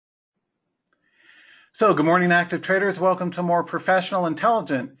So, good morning, active traders. Welcome to a more professional,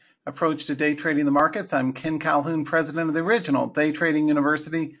 intelligent approach to day trading the markets. I'm Ken Calhoun, president of the original Day Trading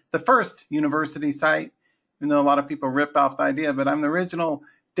University, the first university site, even though a lot of people ripped off the idea, but I'm the original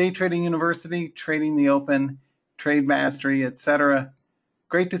Day Trading University, trading the open, trade mastery, etc.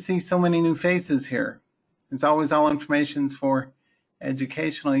 Great to see so many new faces here. As always, all information is for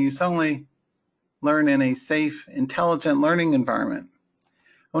educational use only. Learn in a safe, intelligent learning environment.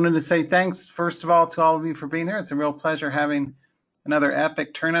 I wanted to say thanks, first of all, to all of you for being here. It's a real pleasure having another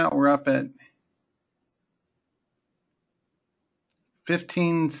epic turnout. We're up at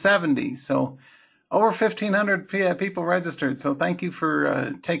 1570, so over 1,500 people registered. So thank you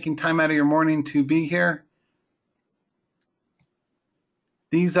for taking time out of your morning to be here.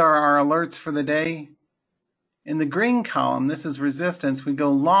 These are our alerts for the day. In the green column, this is resistance. We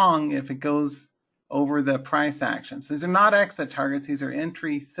go long if it goes over the price actions. These are not exit targets. These are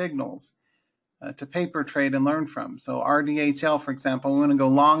entry signals to paper trade and learn from. So RDHL, for example, we want to go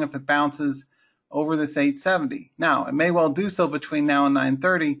long if it bounces over this 870. Now, it may well do so between now and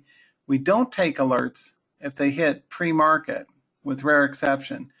 9:30. We don't take alerts if they hit pre-market, with rare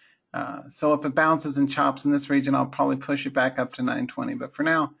exception. So if it bounces and chops in this region, I'll probably push it back up to 920. But for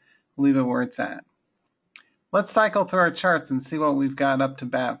now, we'll leave it where it's at. Let's cycle through our charts and see what we've got up to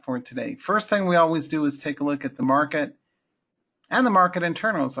bat for today. First thing we always do is take a look at the market and the market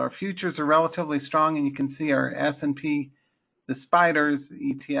internals. Our futures are relatively strong, and you can see our S&P, the spiders,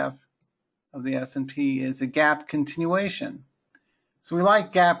 the ETF of the S&P is a gap continuation. So we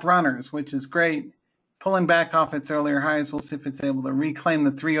like gap runners, which is great. Pulling back off its earlier highs, we'll see if it's able to reclaim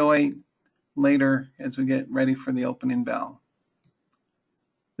the 308 later as we get ready for the opening bell.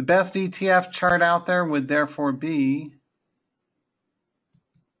 The best ETF chart out there would therefore be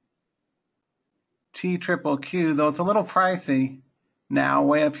TQQQ, though it's a little pricey now,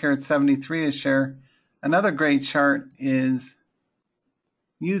 way up here at 73 a share. Another great chart is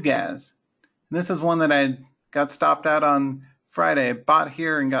UGAZ. And this is one that I got stopped out on Friday. I bought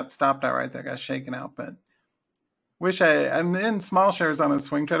here and got stopped out right there, got shaken out. But I'm in small shares on a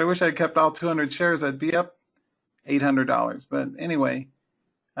swing trade. I wish I'd kept all 200 shares. I'd be up $800. But anyway,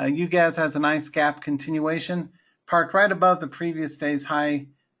 UGAZ has a nice gap continuation, parked right above the previous day's high.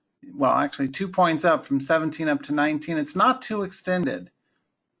 Well, actually 2 points up from 17 up to 19. It's not too extended.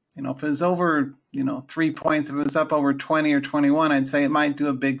 If it was over, 3 points, if it was up over 20 or 21, I'd say it might do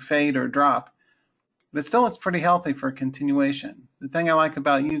a big fade or drop. But it still looks pretty healthy for a continuation. The thing I like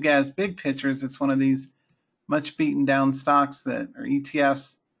about UGAZ big picture is it's one of these much beaten down stocks that are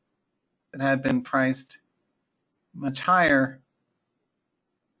ETFs that had been priced much higher.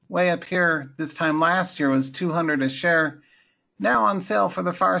 Way up here this time last year was 200 a share. Now on sale for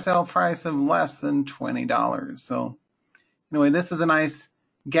the fire sale price of less than $20. So anyway, this is a nice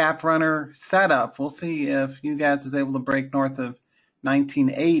gap runner setup. We'll see if UGAZ is able to break north of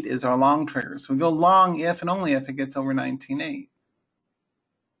 19.8 is our long trigger. So we go long if and only if it gets over 19.8.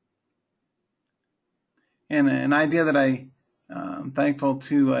 And an idea that I'm thankful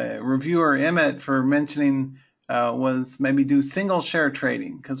to reviewer Emmett for mentioning was maybe do single share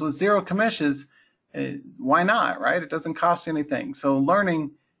trading, because with zero commissions, why not, right? It doesn't cost you anything. So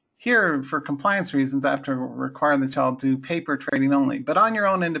learning here for compliance reasons, I have to require that y'all do paper trading only, but on your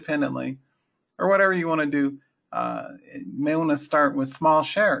own independently, or whatever you want to do, you may want to start with small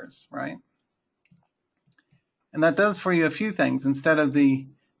shares, right? And that does for you a few things. Instead of the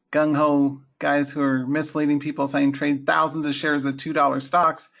gung-ho guys who are misleading people saying trade thousands of shares of $2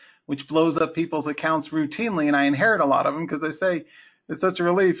 stocks, which blows up people's accounts routinely, and I inherit a lot of them because I say it's such a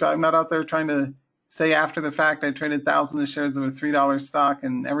relief. I'm not out there trying to say after the fact I traded thousands of shares of a $3 stock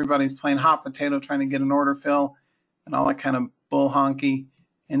and everybody's playing hot potato trying to get an order fill and all that kind of bull honky.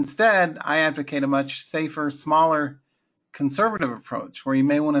 Instead, I advocate a much safer, smaller, conservative approach where you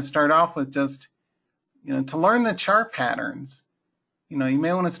may want to start off with just, to learn the chart patterns. You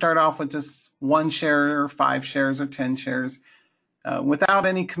may want to start off with just 1 share or 5 shares or 10 shares without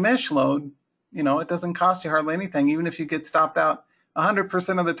any commission load. It doesn't cost you hardly anything, even if you get stopped out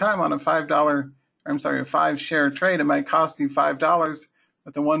 100% of the time on a a 5 share trade. It might cost you $5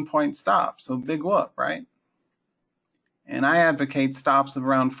 with a 1 point stop. So big whoop, right? And I advocate stops of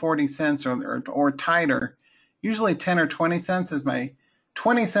around 40 cents or tighter. Usually 10 or 20 cents is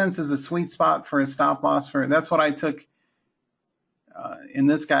 20 cents is a sweet spot for a stop loss. That's what I took in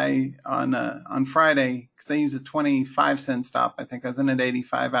this guy on Friday, because I use a 25-cent stop. I think I was in at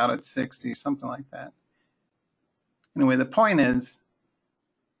 85, out at 60, or something like that. Anyway, the point is,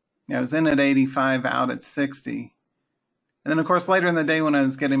 I was in at 85, out at 60. And then, of course, later in the day when I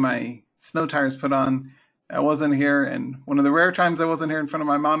was getting my snow tires put on, I wasn't here, and one of the rare times I wasn't here in front of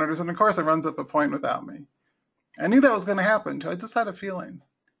my monitors, and of course it runs up a point without me. I knew that was going to happen too. I just had a feeling.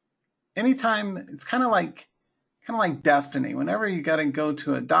 Anytime, it's kind of like destiny. Whenever you got to go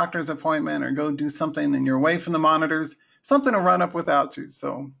to a doctor's appointment or go do something and you're away from the monitors, something will run up without you.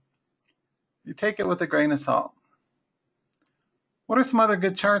 So you take it with a grain of salt. What are some other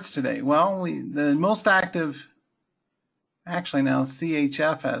good charts today? Well, the most active, actually now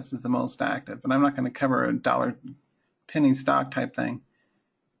CHFS is the most active, but I'm not going to cover a dollar penny stock type thing.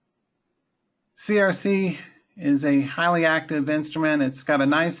 CRC is a highly active instrument. It's got a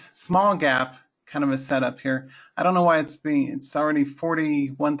nice small gap, kind of a setup here. I don't know why it's already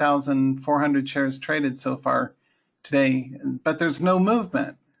 41,400 shares traded so far today, but there's no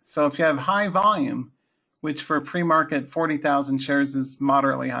movement. So if you have high volume, which for pre-market 40,000 shares is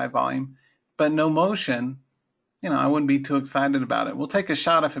moderately high volume, but no motion, I wouldn't be too excited about it. We'll take a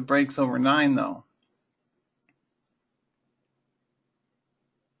shot if it breaks over 9 though.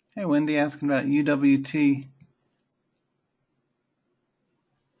 Hey, Wendy asking about UWT.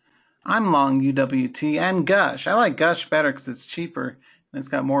 I'm long UWT and Gush. I like Gush better because it's cheaper and it's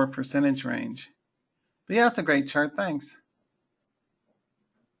got more percentage range. But yeah, it's a great chart. Thanks.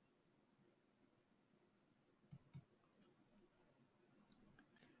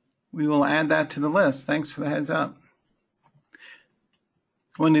 We will add that to the list. Thanks for the heads up.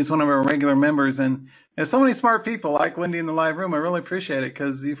 Wendy's one of our regular members, and there's so many smart people like Wendy in the live room. I really appreciate it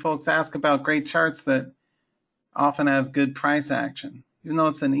because you folks ask about great charts that often have good price action. Even though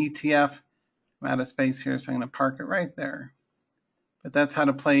it's an ETF, I'm out of space here, so I'm going to park it right there. But that's how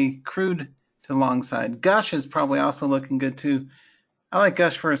to play crude to the long side. Gush is probably also looking good too. I like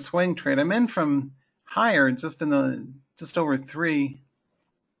Gush for a swing trade. I'm in from higher, just over 3.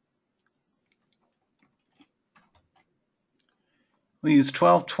 We use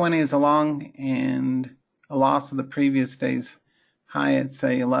 1220 as a long and a loss of the previous day's high at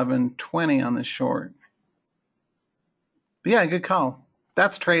say 1120 on the short. But yeah, good call.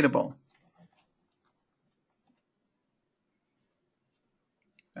 That's tradable.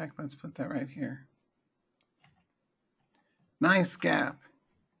 In fact, let's put that right here. Nice gap.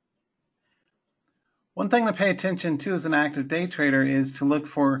 One thing to pay attention to as an active day trader is to look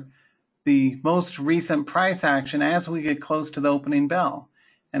for the most recent price action as we get close to the opening bell.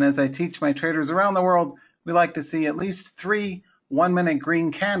 And as I teach my traders around the world, we like to see at least 3 1-minute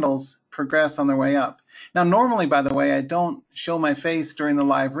green candles progress on their way up. Now, normally, by the way, I don't show my face during the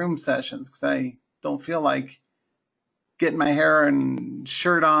live room sessions because I don't feel like getting my hair and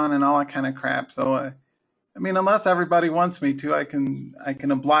shirt on and all that kind of crap. So, unless everybody wants me to, I can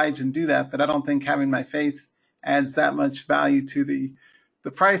oblige and do that, but I don't think having my face adds that much value to the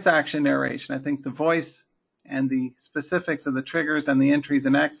price action narration. I think the voice and the specifics of the triggers and the entries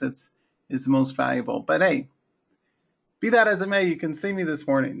and exits is the most valuable. But hey, be that as it may, you can see me this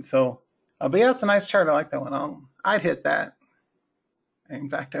morning. So, but yeah, it's a nice chart. I like that one. I'd hit that. In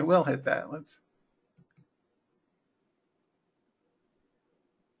fact, I will hit that.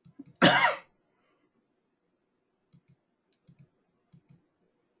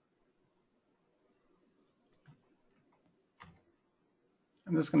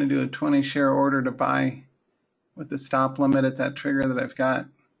 I'm just going to do a 20 share order to buy with the stop limit at that trigger that I've got.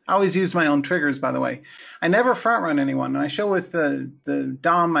 I always use my own triggers, by the way. I never front run anyone. And I show with the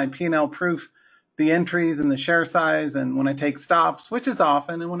DOM, my P&L proof, the entries and the share size, and when I take stops, which is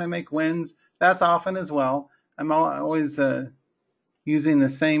often, and when I make wins, that's often as well. I'm always using the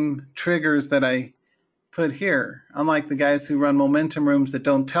same triggers that I put here, unlike the guys who run momentum rooms that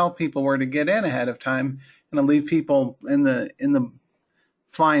don't tell people where to get in ahead of time and leave people in the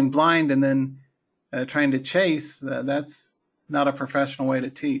flying blind and then trying to chase. That's not a professional way to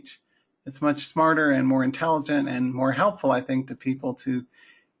teach. It's much smarter and more intelligent and more helpful, I think, to people to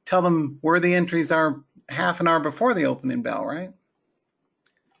tell them where the entries are half an hour before the opening bell, right?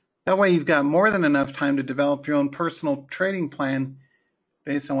 That way you've got more than enough time to develop your own personal trading plan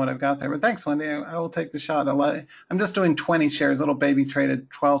based on what I've got there. But thanks, Wendy. I will take the shot. I'm just doing 20 shares, little baby trade at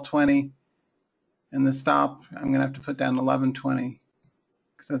 1220. And the stop, I'm going to have to put down 1120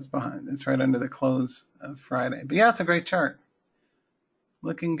 because that's behind. It's right under the close of Friday. But yeah, it's a great chart.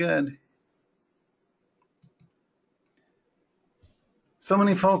 Looking good. So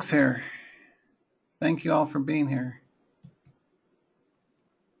many folks here. Thank you all for being here.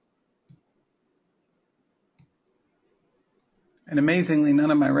 And amazingly,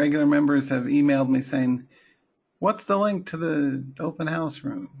 none of my regular members have emailed me saying, what's the link to the open house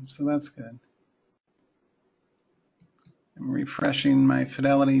room? So that's good. I'm refreshing my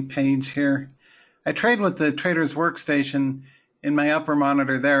Fidelity page here. I trade with the Trader's Workstation in my upper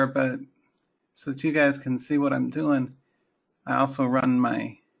monitor there, but so that you guys can see what I'm doing. I also run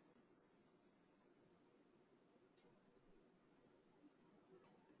my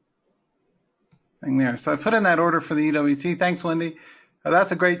thing there. So I put in that order for the UWT. Thanks, Wendy.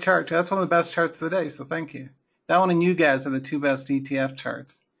 That's a great chart. That's one of the best charts of the day, so thank you. That one and you guys are the two best ETF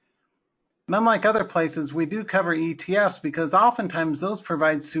charts. And unlike other places, we do cover ETFs because oftentimes those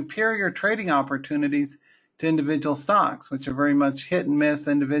provide superior trading opportunities to individual stocks, which are very much hit and miss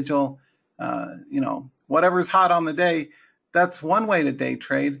individual, whatever's hot on the day. That's one way to day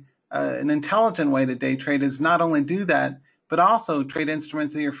trade. An intelligent way to day trade is not only do that, but also trade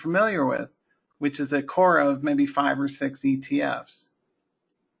instruments that you're familiar with, which is a core of maybe 5 or 6 ETFs,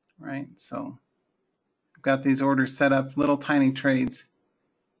 right? So I've got these orders set up, little tiny trades.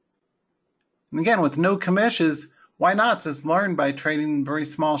 And again, with no commissions, why not just learn by trading very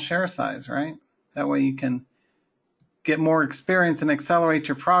small share size, right? That way you can get more experience and accelerate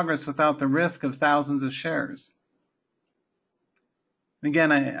your progress without the risk of thousands of shares. And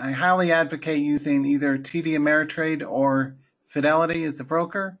again, I highly advocate using either TD Ameritrade or Fidelity as a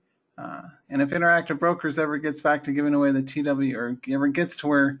broker. And if Interactive Brokers ever gets back to giving away the TW, or ever gets to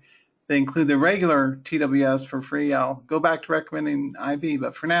where they include the regular TWS for free, I'll go back to recommending IB.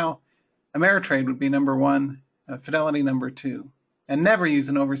 But for now, Ameritrade would be number 1, Fidelity number 2. And never use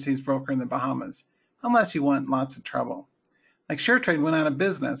an overseas broker in the Bahamas, unless you want lots of trouble. Like SureTrade went out of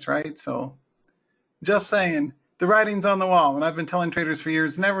business, right? So just saying, the writing's on the wall. And I've been telling traders for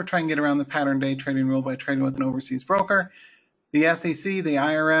years, never try and get around the pattern day trading rule by trading with an overseas broker. The SEC, the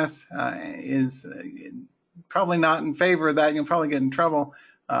IRS, is probably not in favor of that. You'll probably get in trouble.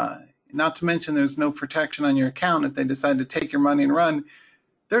 Not to mention there's no protection on your account if they decide to take your money and run.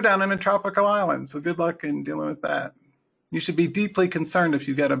 They're down in a tropical island, so good luck in dealing with that. You should be deeply concerned if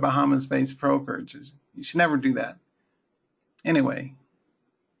you've got a Bahamas-based brokerage. You should never do that. Anyway,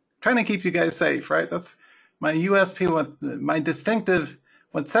 trying to keep you guys safe, right? That's my USP, my distinctive,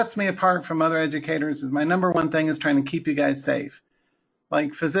 what sets me apart from other educators is my number one thing is trying to keep you guys safe.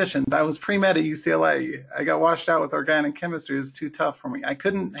 Like physicians, I was pre-med at UCLA. I got washed out with organic chemistry. It was too tough for me. I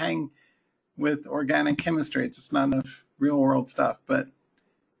couldn't hang with organic chemistry. It's just not enough real world stuff. But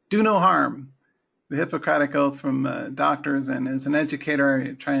do no harm. The Hippocratic Oath from doctors, and as an educator,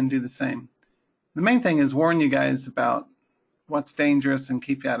 I try and do the same. The main thing is warn you guys about what's dangerous and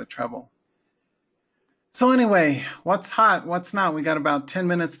keep you out of trouble. So anyway, what's hot, what's not? We got about 10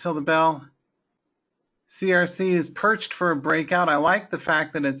 minutes till the bell. CRC is perched for a breakout. I like the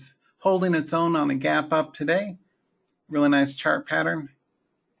fact that it's holding its own on a gap up today. Really nice chart pattern.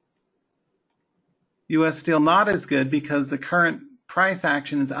 US Steel not as good because the current price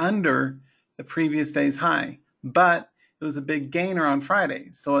action is under the previous day's high, but it was a big gainer on Friday,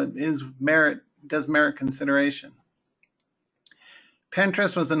 so it does merit consideration.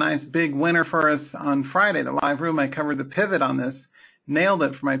 Pinterest was a nice big winner for us on Friday. The live room, I covered the pivot on this, nailed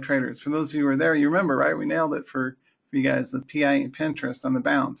it for my traders. For those of you who were there, you remember, right? We nailed it for you guys, the PI and Pinterest on the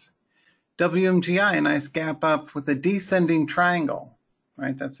bounce. WMGI, a nice gap up with a descending triangle,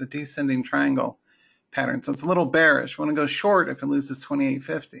 right? That's a descending triangle pattern. So it's a little bearish. We want to go short if it loses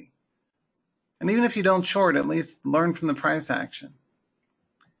 28.50. And even if you don't short, at least learn from the price action.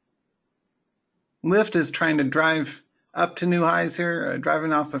 Lyft is trying to drive up to new highs here,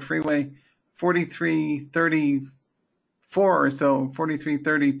 driving off the freeway. 43.34 or so,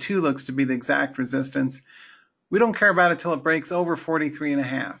 43.32 looks to be the exact resistance. We don't care about it till it breaks over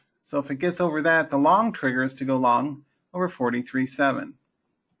 43.5. So if it gets over that, the long trigger is to go long over 43.7.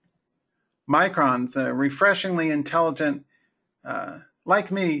 Micron's refreshingly intelligent,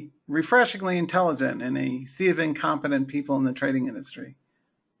 like me, refreshingly intelligent in a sea of incompetent people in the trading industry.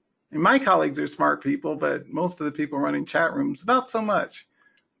 And my colleagues are smart people, but most of the people running chat rooms, not so much.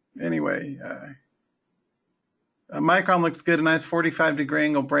 Anyway, Micron looks good, a nice 45-degree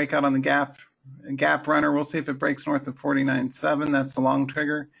angle breakout on the gap runner. We'll see if it breaks north of 49.7. That's the long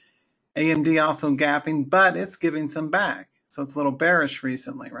trigger. AMD also gapping, but it's giving some back. So it's a little bearish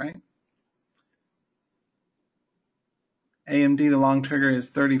recently, right? AMD, the long trigger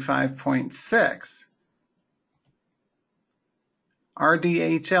is 35.6.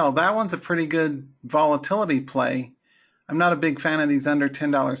 RDHL, that one's a pretty good volatility play. I'm not a big fan of these under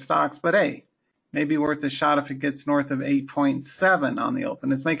 $10 stocks, but hey, maybe worth a shot if it gets north of 8.7 on the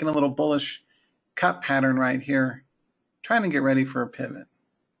open. It's making a little bullish cut pattern right here, trying to get ready for a pivot.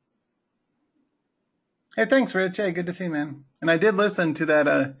 Hey, thanks, Rich. Hey, good to see you, man. And I did listen to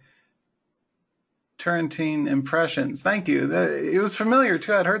that Turrentine Impressions. Thank you. It was familiar,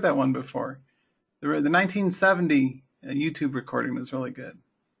 too. I'd heard that one before. The 1970 YouTube recording was really good.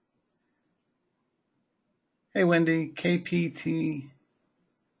 Hey, Wendy. KPTI.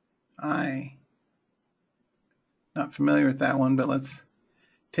 Not familiar with that one, but let's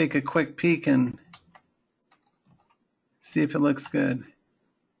take a quick peek and see if it looks good.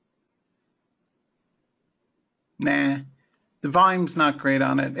 Nah, the volume's not great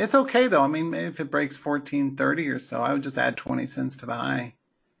on it. It's okay though. I mean, if it breaks 1430 or so, I would just add 20 cents to the high.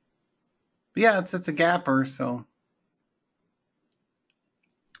 But yeah, it's a gapper, so.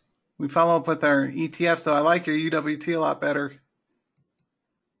 We follow up with our ETF, so I like your UWT a lot better.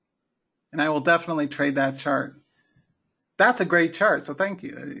 And I will definitely trade that chart. That's a great chart, so thank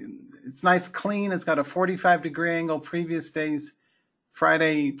you. It's nice, clean. It's got a 45-degree angle, previous day's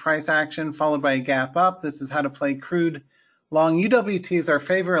Friday price action, followed by a gap up. This is how to play crude long. UWT is our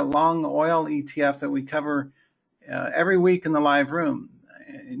favorite long oil ETF that we cover every week in the live room.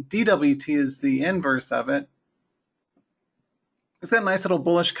 DWT is the inverse of it. It's got a nice little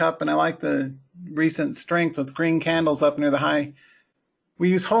bullish cup, and I like the recent strength with green candles up near the high. We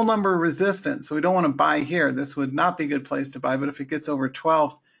use whole number resistance, so we don't want to buy here. This would not be a good place to buy, but if it gets over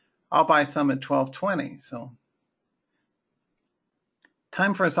 12, I'll buy some at 12.20. So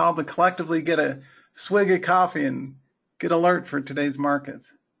time for us all to collectively get a swig of coffee and get alert for today's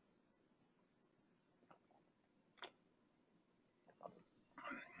markets.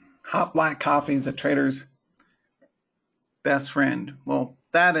 Hot black coffee is a trader's best friend. Well,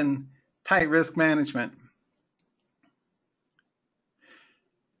 that and tight risk management.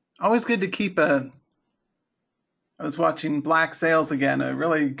 Always good to keep I was watching Black Sails again, a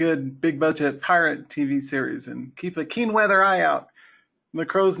really good big budget pirate TV series, and keep a keen weather eye out in the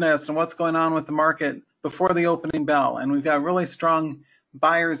crow's nest and what's going on with the market before the opening bell. And we've got really strong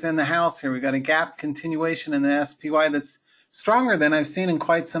buyers in the house here. We've got a gap continuation in the SPY that's stronger than I've seen in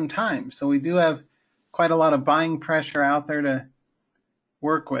quite some time. So we do have quite a lot of buying pressure out there to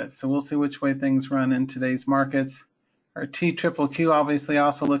work with. So we'll see which way things run in today's markets. Our TQQQ obviously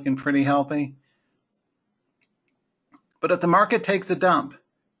also looking pretty healthy. But if the market takes a dump,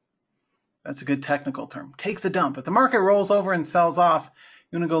 that's a good technical term, takes a dump. If the market rolls over and sells off,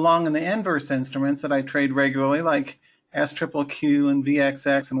 you want to go long in the inverse instruments that I trade regularly, like SQQQ and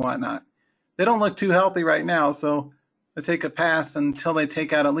VXX and whatnot. They don't look too healthy right now, so I take a pass until they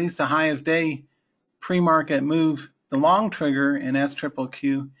take out at least a high of day pre-market move. The long trigger in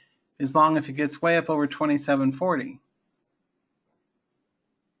SQQQ is long if it gets way up over 27.40.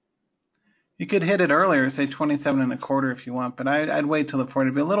 You could hit it earlier, say 27.25 if you want, but I'd wait till the 40.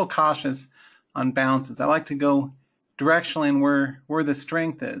 Be a little cautious on bounces. I like to go directionally and where the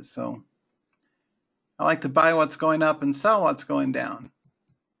strength is. So I like to buy what's going up and sell what's going down.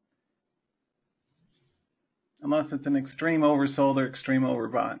 Unless it's an extreme oversold or extreme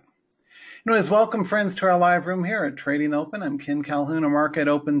overbought. Anyways, welcome friends to our live room here at Trading Open. I'm Ken Calhoun. Our market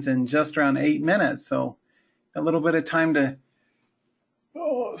opens in just around 8 minutes, so a little bit of time to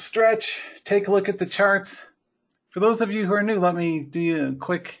stretch, take a look at the charts. For those of you who are new, let me do you a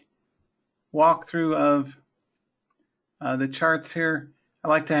quick walkthrough of the charts here. I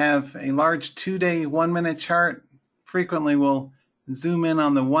like to have a large 2-day 1-minute chart. Frequently we'll zoom in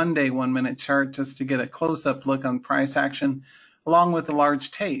on the 1-day 1-minute chart just to get a close-up look on price action, along with a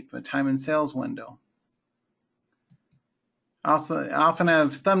large tape, a time and sales window. Also, I often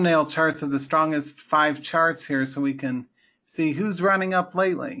have thumbnail charts of the strongest 5 charts here so we can see who's running up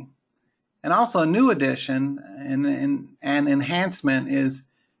lately. And also a new addition and enhancement is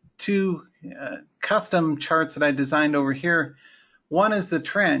 2 custom charts that I designed over here. One is the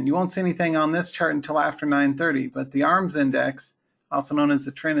trend. You won't see anything on this chart until after 9:30, but the ARMS index, also known as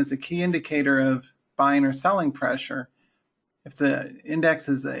the trend, is a key indicator of buying or selling pressure. If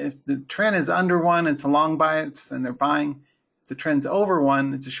the trend is under 1, it's a long bias and they're buying. If the trend's over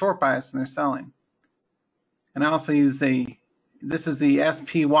 1, it's a short bias and they're selling. And I also use this is the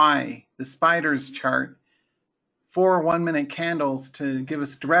SPY, the spiders chart, 4 1-minute candles to give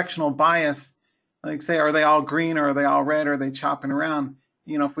us directional bias. Like say, are they all green or are they all red or are they chopping around?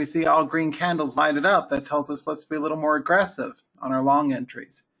 You know, if we see all green candles lighted up, that tells us let's be a little more aggressive on our long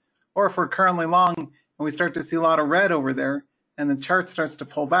entries. Or if we're currently long and we start to see a lot of red over there and the chart starts to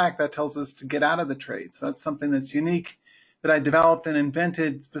pull back, that tells us to get out of the trade. So that's something that's unique that I developed and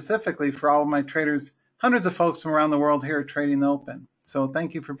invented specifically for all of my traders, hundreds of folks from around the world here at Trading Open. So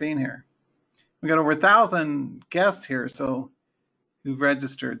thank you for being here. We got over 1,000 guests here who've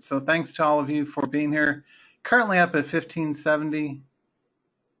registered. So thanks to all of you for being here. Currently up at 1570.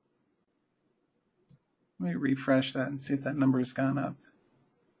 Let me refresh that and see if that number has gone up.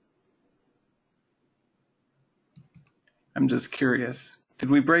 I'm just curious. Did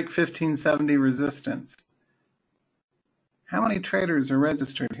we break 1570 resistance? How many traders are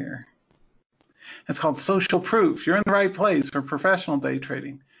registered here? It's called social proof. You're in the right place for professional day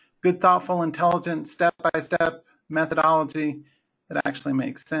trading. Good, thoughtful, intelligent, step-by-step methodology that actually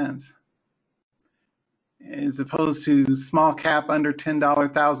makes sense, as opposed to small cap under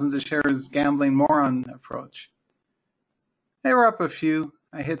 $10 thousands of shares gambling moron approach. They were up a few.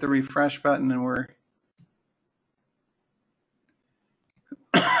 I hit the refresh button and we're,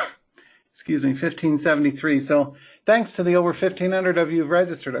 excuse me, 1573. So thanks to the over 1,500 of you who've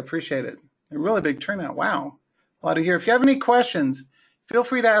registered. I appreciate it. A really big turnout. Wow. A lot of here. If you have any questions, feel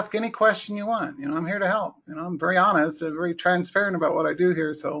free to ask any question you want. I'm here to help. I'm very honest and very transparent about what I do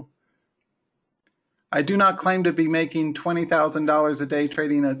here. So I do not claim to be making $20,000 a day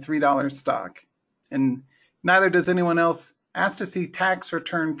trading a $3 stock. And neither does anyone else ask to see tax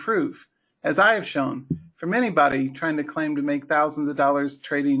return proof, as I have shown, from anybody trying to claim to make thousands of dollars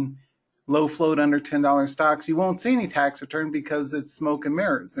trading low float under $10 stocks. You won't see any tax return because it's smoke and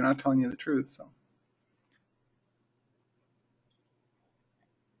mirrors. They're not telling you the truth. So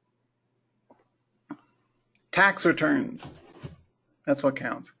tax returns, that's what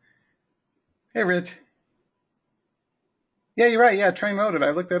counts. Hey, Rich. Yeah, you're right. Yeah, train wrote it.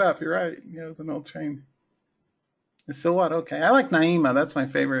 I looked it up. You're right. Yeah, it was an old train. So what? Okay. I like Naima. That's my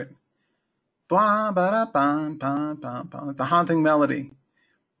favorite. Blah, ba, da, bum, bum, bum, bum. It's a haunting melody.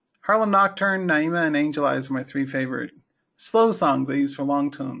 Harlem Nocturne, Naima, and Angel Eyes are my three favorite slow songs I use for long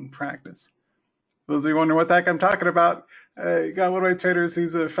tone practice. Those of you wondering what the heck I'm talking about, I got one of my traders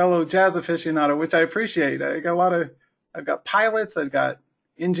who's a fellow jazz aficionado, which I appreciate. I've got pilots, I've got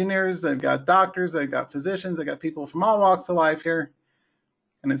engineers, I've got doctors, I've got physicians, I've got people from all walks of life here.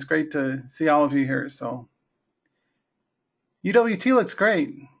 And it's great to see all of you here. So UWT looks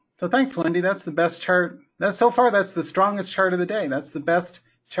great. So thanks, Wendy. That's the best chart. So far, that's the strongest chart of the day. That's the best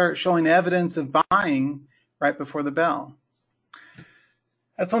chart showing evidence of buying right before the bell.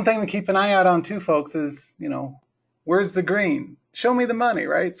 That's one thing to keep an eye out on too, folks, is, where's the green? Show me the money,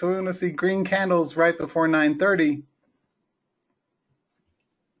 right? So we want to see green candles right before 9:30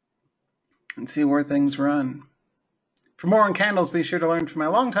 and see where things run. For more on candles, be sure to learn from my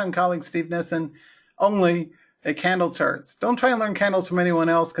longtime colleague, Steve Nissen, only at Candle Charts. Don't try and learn candles from anyone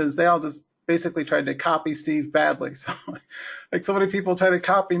else because they all just basically tried to copy Steve badly. So, like so many people try to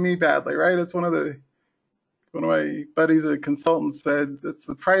copy me badly, right? It's one of my buddies, a consultant, said it's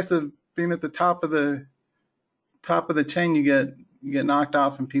the price of being at the top of the chain. You get knocked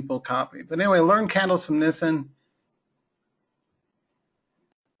off and people copy. But anyway, learn candles from Nissen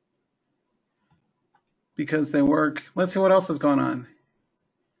because they work. Let's see what else is going on.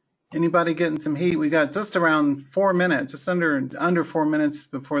 Anybody getting some heat? We got just around 4 minutes, just under 4 minutes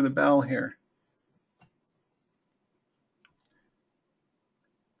before the bell here.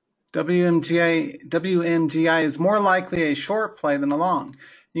 WMGI is more likely a short play than a long.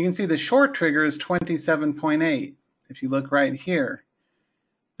 You can see the short trigger is 27.8 if you look right here.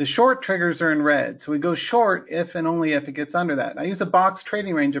 The short triggers are in red, so we go short if and only if it gets under that. I use a box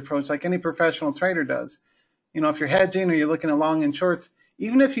trading range approach like any professional trader does. If you're hedging or you're looking at long and shorts,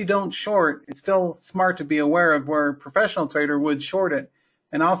 even if you don't short, it's still smart to be aware of where a professional trader would short it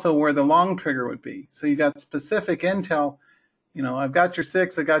and also where the long trigger would be. So you got specific intel. I've got your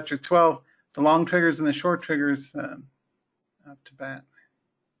 6, I've got your 12, the long triggers and the short triggers up to bat.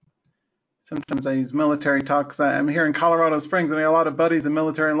 Sometimes I use military talk because I'm here in Colorado Springs and I have a lot of buddies in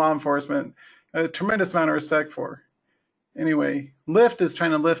military and law enforcement. A tremendous amount of respect for. Anyway, lift is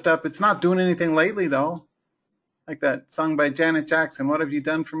trying to lift up. It's not doing anything lately though. Like that song by Janet Jackson, what have you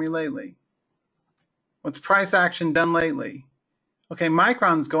done for me lately? What's price action done lately? Okay,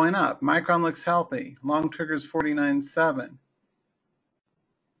 Micron's going up. Micron looks healthy. Long trigger's 49.7.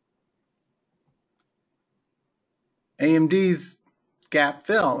 AMD's gap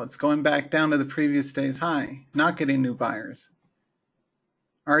fill. It's going back down to the previous day's high. Not getting new buyers.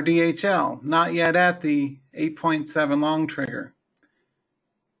 RDHL, not yet at the 8.7 long trigger.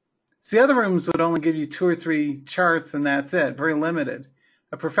 See, other rooms would only give you 2 or 3 charts and that's it, very limited.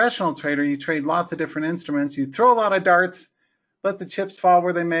 A professional trader, you trade lots of different instruments, you throw a lot of darts, let the chips fall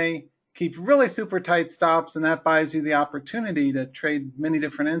where they may, keep really super tight stops, and that buys you the opportunity to trade many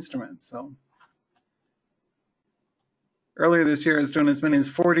different instruments. So earlier this year, I was doing as many as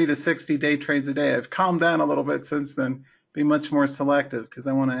 40 to 60 day trades a day. I've calmed down a little bit since then, be much more selective because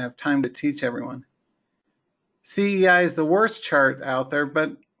I want to have time to teach everyone. CEI is the worst chart out there,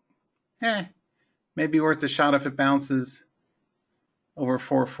 but maybe worth a shot if it bounces over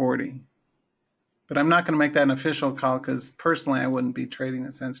 440. But I'm not going to make that an official call because personally I wouldn't be trading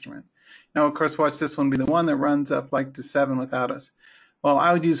this instrument. Now, of course, watch this one be the one that runs up like to 7 without us. Well,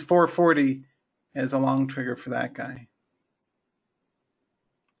 I would use 440 as a long trigger for that guy.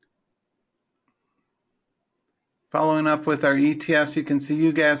 Following up with our ETFs, you can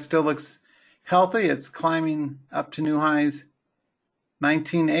see UGAS still looks healthy. It's climbing up to new highs.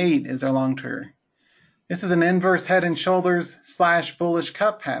 19.8 is our long trigger. This is an inverse head and shoulders / bullish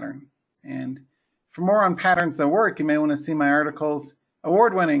cup pattern. And for more on patterns that work, you may want to see my articles,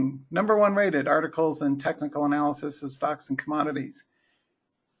 award-winning, #1 rated articles and technical analysis of stocks and commodities.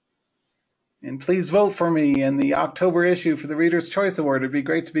 And please vote for me in the October issue for the Reader's Choice Award. It'd be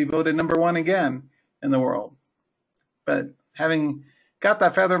great to be voted #1 again in the world. But having got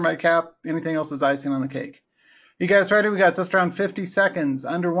that feather in my cap, anything else is icing on the cake. You guys ready? We got just around 50 seconds,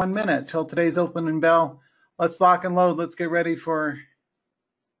 under 1 minute till today's opening bell. Let's lock and load. Let's get ready for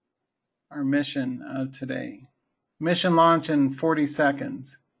our mission of today. Mission launch in 40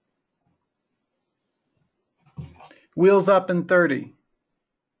 seconds. Wheels up in 30.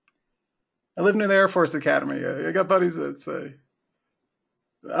 I live near the Air Force Academy. I got buddies that say,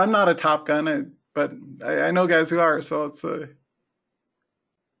 I'm not a Top Gun, but I know guys who are, so it's all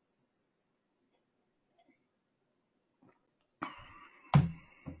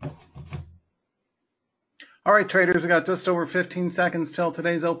right, traders, we got just over 15 seconds till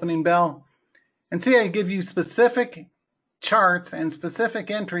today's opening bell. And see, I give you specific charts and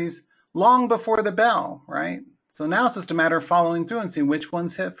specific entries long before the bell, right? So now it's just a matter of following through and seeing which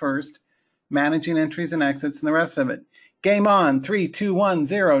ones hit first, managing entries and exits and the rest of it. Game on, 3, 2, 1,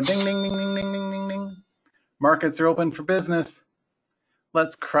 0. Ding, ding, ding, ding, ding, ding, ding, ding. Markets are open for business.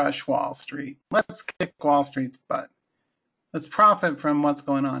 Let's crush Wall Street. Let's kick Wall Street's butt. Let's profit from what's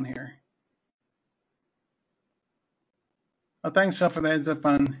going on here. Well, thanks, Phil, for the heads up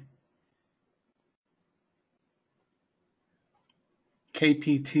on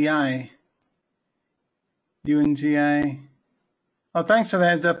KPTI, UNGI. Oh, thanks for the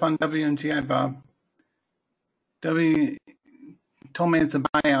heads up on WNGI, Bob. W told me it's a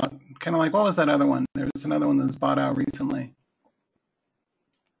buyout. Kind of like, what was that other one? There was another one that was bought out recently.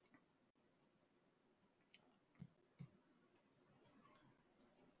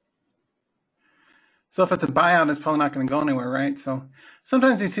 So if it's a buyout, it's probably not going to go anywhere, right? So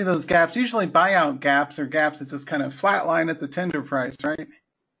sometimes you see those gaps. Usually buyout gaps are gaps that just kind of flatline at the tender price, right? In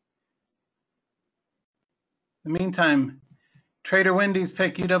the meantime, Trader Wendy's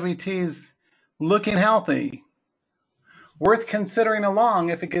pick UWT's looking healthy. Worth considering a long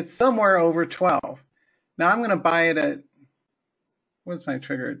if it gets somewhere over 12. Now I'm going to buy it at, what's my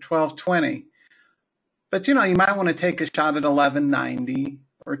trigger? At 12.20. But you know, you might want to take a shot at 11.90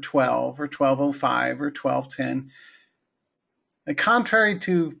 or 12 or 12.05 or 12.10. Contrary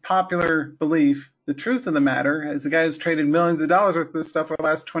to popular belief, the truth of the matter, as the guy who's traded millions of dollars worth of this stuff for the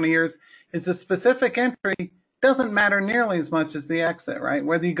last 20 years, is the specific entry doesn't matter nearly as much as the exit, right?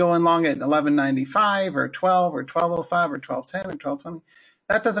 Whether you go in long at 11.95 or 12 or 12.05 or 12.10 or 12.20,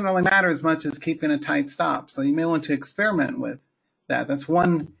 that doesn't really matter as much as keeping a tight stop. So you may want to experiment with that. That's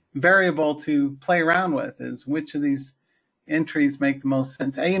one variable to play around with, is which of these entries make the most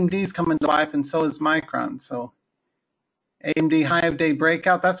sense. AMD's coming to life, and so is Micron. So AMD high of day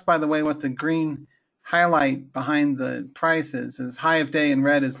breakout. That's, by the way, what the green highlight behind the price is high of day and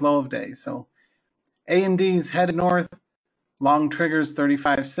red is low of day. So AMD's headed north, long triggers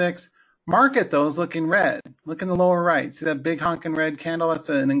 35.6. Market, though, is looking red. Look in the lower right. See that big honking red candle? That's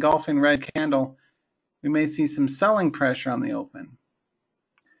an engulfing red candle. We may see some selling pressure on the open.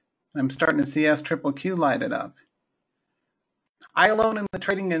 I'm starting to see SQQQ lighted up. I alone in the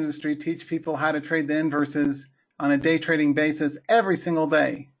trading industry teach people how to trade the inverses on a day trading basis every single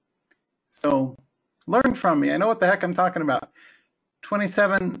day. So learn from me. I know what the heck I'm talking about.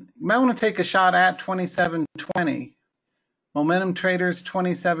 27, you might want to take a shot at 27.20. Momentum Traders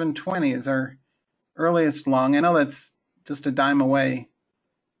 27.20 is our earliest long. I know that's just a dime away.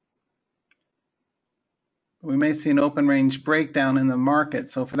 We may see an open range breakdown in the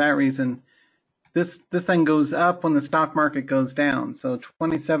market. So for that reason, this thing goes up when the stock market goes down. So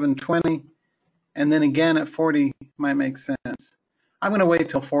 27.20 and then again at 40 might make sense. I'm going to wait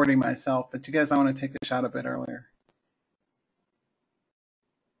till 40 myself, but you guys might want to take a shot a bit earlier.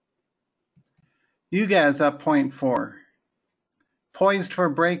 UGAZ up 0.4. Poised for a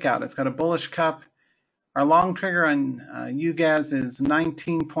breakout. It's got a bullish cup. Our long trigger on UGAZ is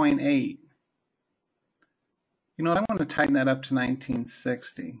 19.8. You know what? I want to tighten that up to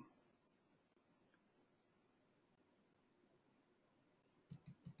 1960.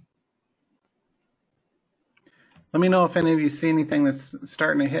 Let me know if any of you see anything that's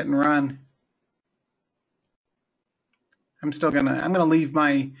starting to hit and run. I'm gonna leave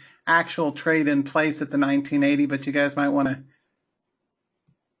my actual trade in place at the 1980, but you guys might want to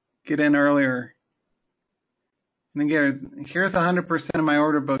get in earlier. And again, here's 100% of my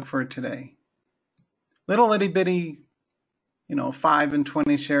order book for today. Little itty bitty, 5 and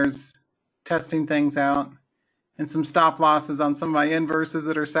 20 shares testing things out, and some stop losses on some of my inverses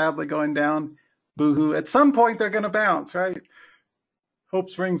that are sadly going down. Boo-hoo. At some point, they're going to bounce, right? Hope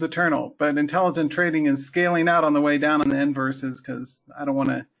springs eternal. But intelligent trading is scaling out on the way down on the inverses because I don't want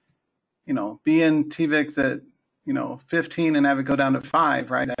to, be in TVIX at, 15 and have it go down to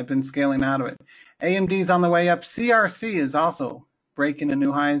 5, right? I've been scaling out of it. AMD's on the way up. CRC is also breaking to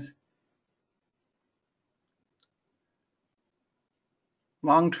new highs.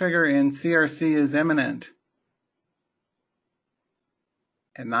 Long trigger in CRC is imminent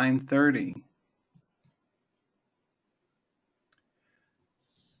at 9:30.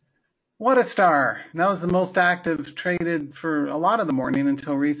 What a star. That was the most active traded for a lot of the morning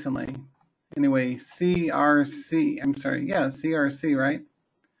until recently. Anyway, CRC, I'm sorry, yeah, CRC, right?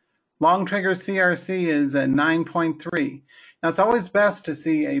 Long trigger CRC is at 9.3. Now, it's always best to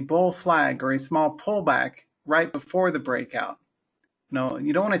see a bull flag or a small pullback right before the breakout.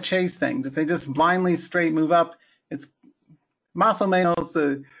 You don't want to chase things. If they just blindly straight move up, it's muscle males,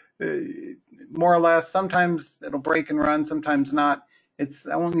 more or less. Sometimes it'll break and run, sometimes not.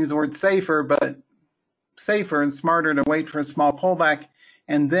 I won't use the word safer, but safer and smarter to wait for a small pullback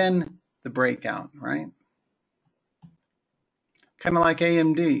and then the breakout, right? Kind of like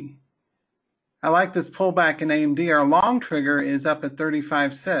AMD. I like this pullback in AMD. Our long trigger is up at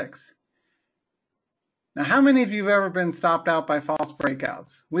 35.6. Now, how many of you have ever been stopped out by false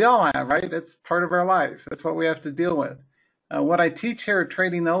breakouts? We all have, right? It's part of our life. That's what we have to deal with. What I teach here at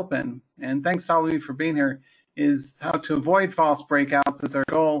Trading the Open, and thanks to all of you for being here, is how to avoid false breakouts as our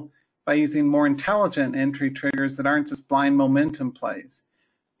goal by using more intelligent entry triggers that aren't just blind momentum plays.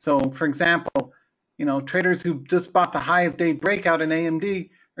 So, for example, traders who just bought the high of day breakout in AMD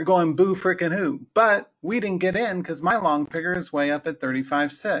are going boo frickin' who. But we didn't get in because my long trigger is way up at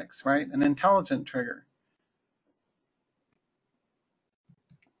 35.6, right? An intelligent trigger.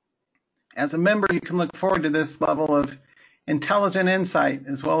 As a member, you can look forward to this level of intelligent insight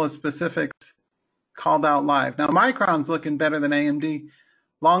as well as specifics called out live. Now, Micron's looking better than AMD.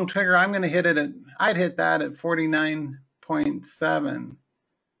 Long trigger, I'm going to hit it I'd hit that at 49.7.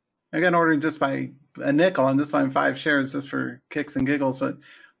 I got ordered just by a nickel. I'm just buying 5 shares just for kicks and giggles, but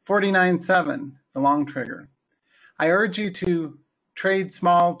 49.7, the long trigger. I urge you to trade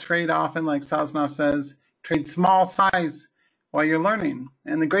small, trade often, like Sosnoff says, trade small size while you're learning.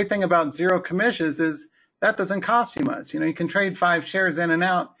 And the great thing about zero commissions is that doesn't cost you much. You can trade 5 shares in and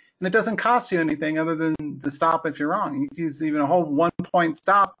out, and it doesn't cost you anything other than the stop if you're wrong. You can use even a whole 1-point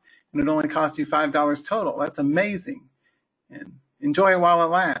stop, and it only costs you $5 total. That's amazing. And enjoy it while it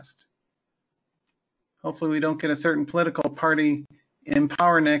lasts. Hopefully we don't get a certain political party in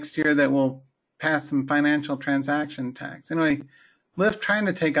power next year that will pass some financial transaction tax. Anyway, Lyft trying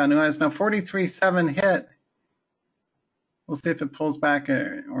to take out new highs. Now 43.7 hit. We'll see if it pulls back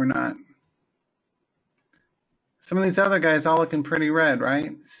or not. Some of these other guys all looking pretty red,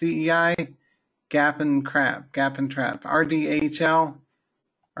 right? CEI, gap and trap. RDHL,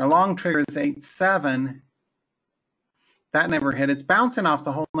 our long trigger is 8.7. That never hit. It's bouncing off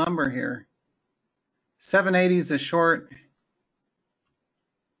the whole number here. 780 is a short.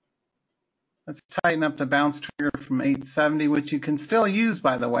 Let's tighten up the bounce trigger from 870, which you can still use,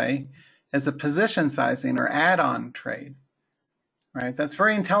 by the way, as a position sizing or add-on trade. Right? That's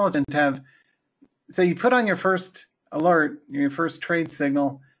very intelligent to have. So you put on your first alert, your first trade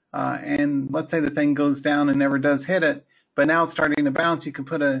signal, and let's say the thing goes down and never does hit it, but now it's starting to bounce. You can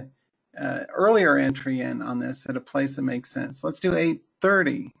put a earlier entry in on this at a place that makes sense. Let's do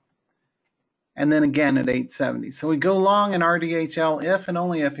 830, and then again at 870. So we go long in RDHL if and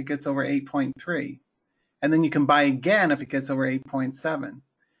only if it gets over 8.3, and then you can buy again if it gets over 8.7.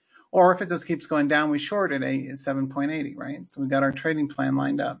 Or if it just keeps going down, we short at 7.80, right? So we got our trading plan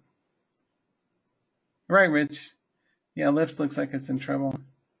lined up. Right, Rich? Yeah, Lyft looks like it's in trouble.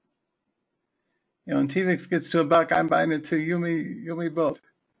 When TVIX gets to $1, I'm buying it too. You me both.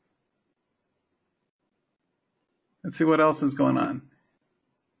 Let's see what else is going on.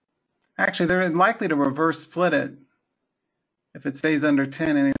 Actually, they're likely to reverse split it if it stays under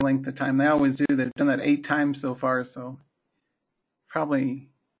 10 any length of time. They always do. They've done that 8 times so far, so they're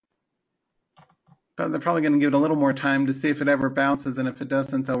probably going to give it a little more time to see if it ever bounces, and if it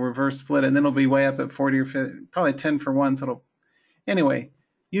doesn't, they'll reverse split it, and then it'll be way up at 40 or 50, probably 10 for 1. So anyway,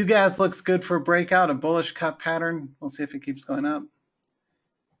 UGAS looks good for a breakout, a bullish cut pattern. We'll see if it keeps going up.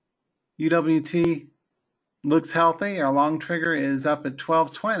 UWT looks healthy. Our long trigger is up at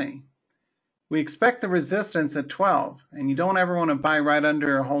 1220. We expect the resistance at 12, and you don't ever want to buy right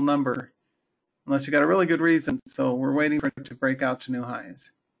under a whole number unless you got a really good reason. So we're waiting for it to break out to new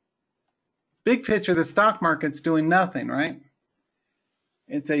highs. Big picture, the stock market's doing nothing, right?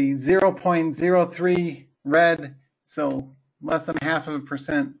 It's a 0.03 red, so less than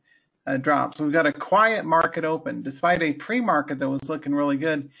 0.5% drop. So we've got a quiet market open, despite a pre-market that was looking really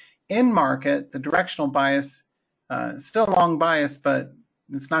good. In market, the directional bias, still long bias, but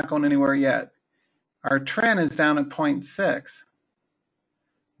it's not going anywhere yet. Our trend is down at 0.6,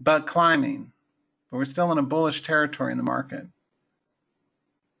 but climbing. But we're still in a bullish territory in the market.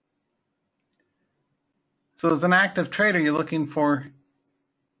 So as an active trader, you're looking for,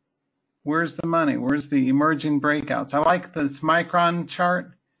 where's the money? Where's the emerging breakouts? I like this micron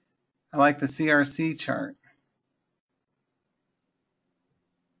chart. I like the CRC chart.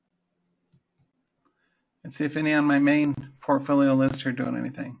 Let's see if any on my main portfolio list are doing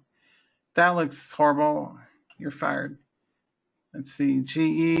anything. That looks horrible. You're fired. Let's see,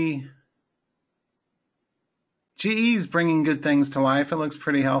 GE. GE is bringing good things to life. It looks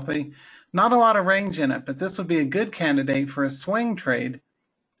pretty healthy. Not a lot of range in it, but this would be a good candidate for a swing trade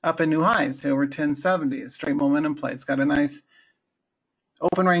up in new highs, say over 1070, a straight momentum play. It's got a nice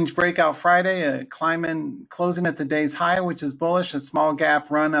open range breakout Friday, a climb in, closing at the day's high, which is bullish, a small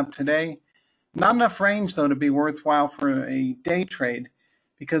gap run up today. Not enough range, though, to be worthwhile for a day trade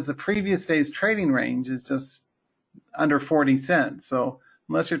because the previous day's trading range is just under 40 cents. So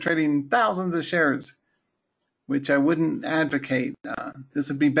unless you're trading thousands of shares, which I wouldn't advocate, this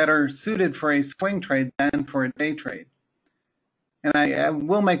would be better suited for a swing trade than for a day trade. And I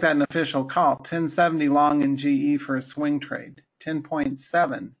will make that an official call. 1070 long in GE for a swing trade.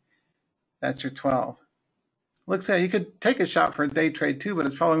 10.7, that's your 12. Looks like you could take a shot for a day trade too, but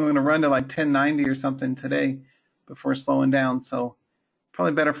it's probably going to run to like 1090 or something today before slowing down. So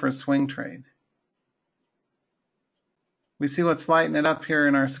probably better for a swing trade. We see what's lighting it up here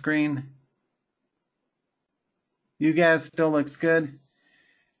in our screen. You guys still looks good.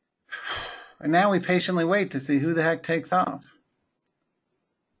 And now we patiently wait to see who the heck takes off.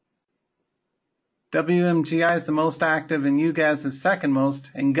 WMGI is the most active and UGAS is second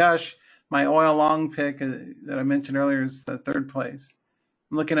most. And Gush, my oil long pick that I mentioned earlier, is the third place.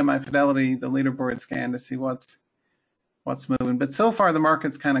 I'm looking at my Fidelity, the leaderboard scan to see what's moving. But so far the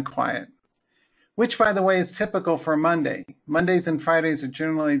market's kind of quiet, which by the way is typical for Monday. Mondays and Fridays are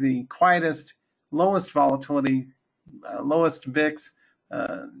generally the quietest, lowest volatility, lowest VIX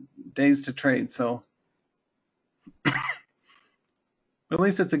days to trade. So at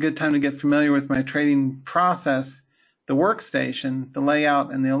least it's a good time to get familiar with my trading process, the workstation, the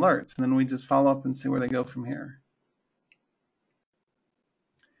layout, and the alerts. And then we just follow up and see where they go from here.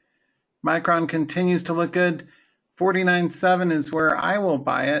 Micron continues to look good. 49.7 is where I will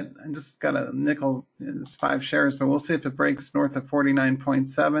buy it. I just got a nickel, it's 5 shares, but we'll see if it breaks north of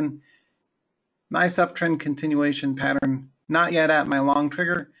 49.7. Nice uptrend continuation pattern. Not yet at my long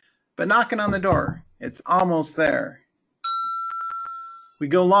trigger, but knocking on the door. It's almost there. We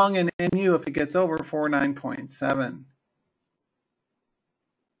go long in NU if it gets over 49.7.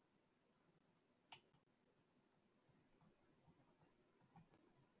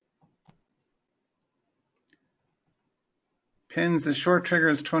 Pins, the short trigger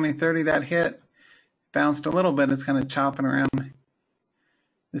is 2030. That hit, bounced a little bit. It's kind of chopping around.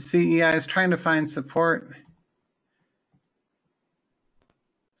 The CEI is trying to find support.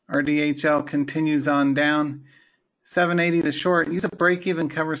 RDHL continues on down. 780 the short. Use a break-even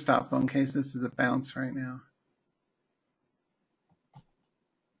cover stop though in case this is a bounce right now.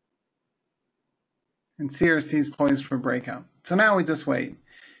 And CRC is poised for breakout. So now we just wait.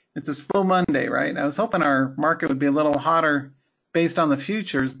 It's a slow Monday, right? I was hoping our market would be a little hotter based on the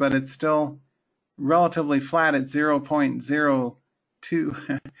futures, but it's still relatively flat at 0.02.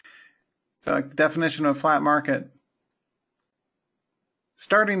 So like the definition of a flat market.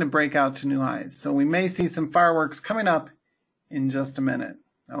 Starting to break out to new highs. So we may see some fireworks coming up in just a minute.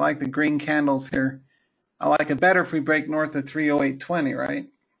 I like the green candles here. I like it better if we break north of 308.20, right?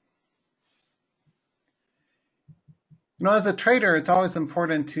 You know, as a trader, it's always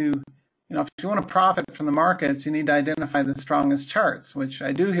important to, if you want to profit from the markets, you need to identify the strongest charts, which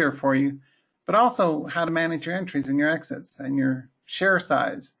I do here for you, but also how to manage your entries and your exits and your share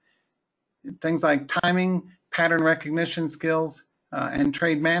size. Things like timing, pattern recognition skills, and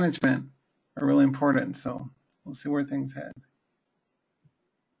trade management are really important. So we'll see where things head.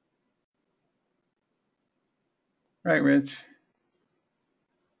 Right, Rich.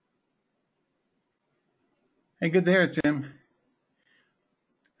 Hey, good to hear it, Jim.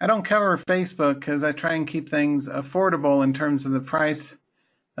 I don't cover Facebook because I try and keep things affordable in terms of the price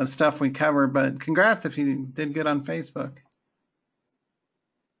of stuff we cover, but congrats if you did good on Facebook.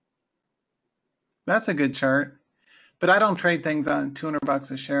 That's a good chart. But I don't trade things on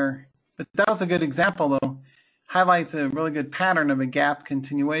 $200 a share. But that was a good example, though. highlights a really good pattern of a gap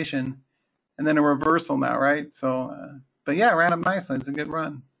continuation and then a reversal now, right? So, but yeah, ran up nicely. It's a good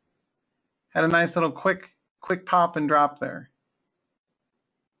run. Had a nice little quick pop and drop there.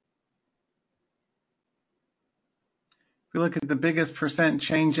 If we look at the biggest percent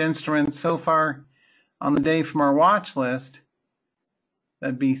change instruments so far on the day from our watch list,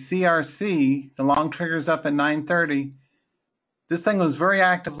 that'd be CRC. The long trigger's up at 9:30. This thing was very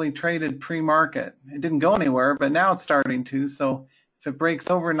actively traded pre-market. It didn't go anywhere, but now it's starting to. So if it breaks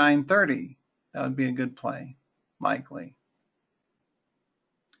over 9:30, that would be a good play, likely.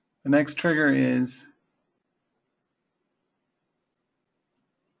 The next trigger is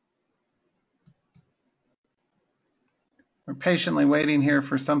we're patiently waiting here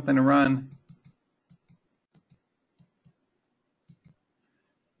for something to run.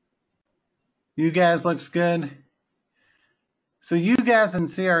 UGAS looks good. So UGAS and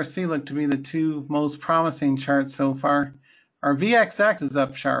CRC look to be the two most promising charts so far. Our VXX is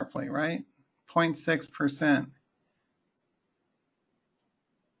up sharply, right? 0.6%.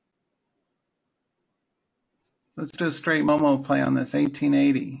 Let's do a straight Momo play on this,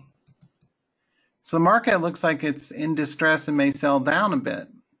 1880. So the market looks like it's in distress and may sell down a bit,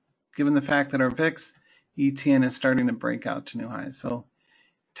 given the fact that our VIX ETN is starting to break out to new highs. So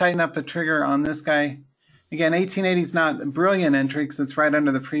tighten up a trigger on this guy. Again, 1880 is not a brilliant entry because it's right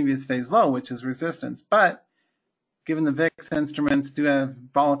under the previous day's low, which is resistance. But given the VIX instruments do have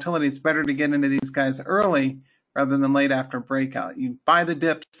volatility, it's better to get into these guys early rather than late after breakout. You buy the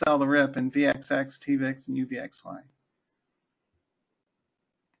dip, sell the rip in VXX, TVIX, and UVXY.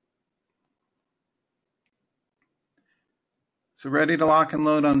 So ready to lock and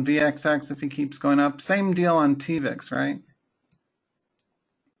load on VXX if he keeps going up. Same deal on TVIX, right?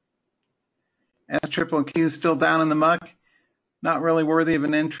 SQQQ still down in the muck. Not really worthy of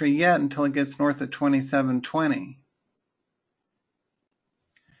an entry yet until it gets north of 2720.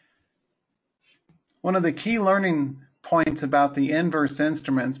 One of the key learning points about the inverse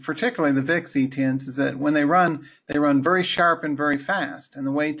instruments, particularly the VIX ETNs, is that when they run very sharp and very fast. And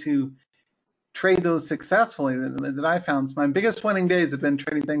the way to trade those successfully that I found, my biggest winning days have been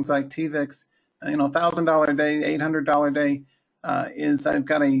trading things like TVIX, $1,000 a day, $800 a day, is I've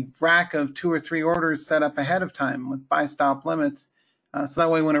got a rack of 2 or 3 orders set up ahead of time with buy stop limits. So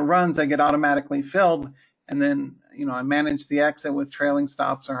that way when it runs, I get automatically filled. And then, I manage the exit with trailing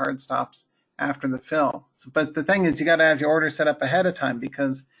stops or hard stops after the fill. So, but the thing is, you got to have your order set up ahead of time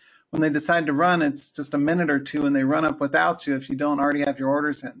because when they decide to run, it's just a minute or two and they run up without you if you don't already have your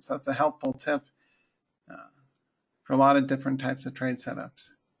orders in. So that's a helpful tip for a lot of different types of trade setups.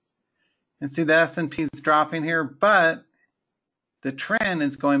 And see the S&P is dropping here, but the trend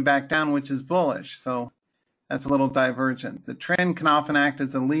is going back down, which is bullish. So that's a little divergent. The trend can often act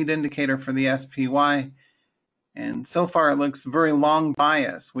as a lead indicator for the SPY. And so far it looks very long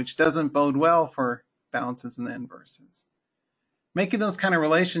bias, which doesn't bode well for balances and the inverses. Making those kind of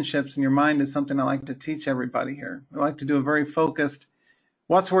relationships in your mind is something I like to teach everybody here. I like to do a very focused,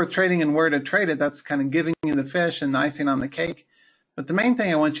 what's worth trading and where to trade it. That's kind of giving you the fish and the icing on the cake. But the main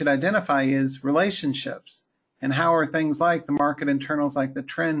thing I want you to identify is relationships. And how are things like the market internals, like the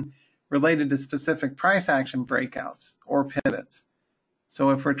trend, related to specific price action breakouts or pivots? So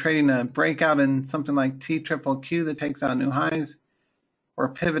if we're trading a breakout in something like TQQQ that takes out new highs, or a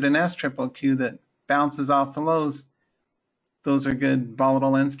pivot in SQQQ that bounces off the lows, those are good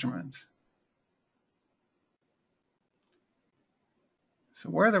volatile instruments. So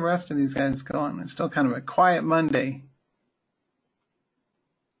where are the rest of these guys going? It's still kind of a quiet Monday.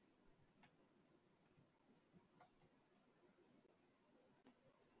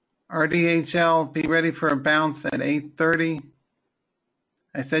 RDHL, be ready for a bounce at 8:30.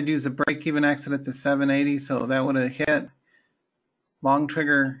 I said use a break-even exit at the 780, so that would have hit. Long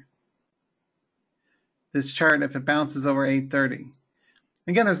trigger this chart if it bounces over 8:30.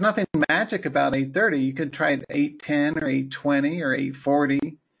 Again, there's nothing magic about 8:30. You could try at 8:10 or 8:20 or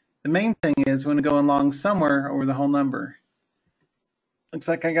 8:40. The main thing is when going long somewhere over the whole number. Looks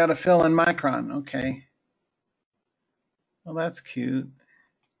like I got a fill in Micron. Okay. Well, that's cute.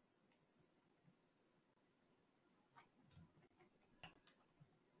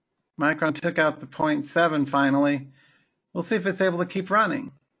 Micron took out the 0.7 finally. We'll see if it's able to keep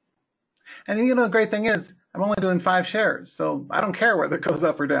running. And the great thing is, I'm only doing 5 shares, so I don't care whether it goes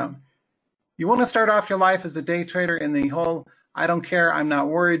up or down. You want to start off your life as a day trader in the whole, I don't care, I'm not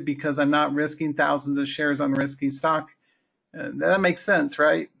worried because I'm not risking thousands of shares on risky stock. That makes sense,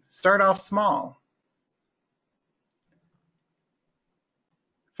 right? Start off small.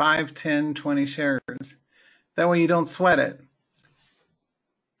 5, 10, 20 shares. That way you don't sweat it.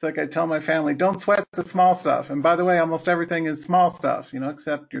 It's like I tell my family, don't sweat the small stuff. And by the way, almost everything is small stuff,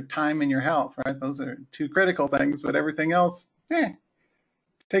 except your time and your health, right? Those are two critical things, but everything else,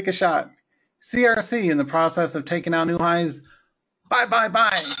 take a shot. CRC in the process of taking out new highs. Bye, bye,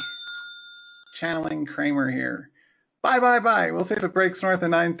 bye. Channeling Kramer here. Bye, bye, bye. We'll see if it breaks north of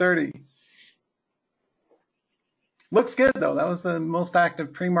 930. Looks good, though. That was the most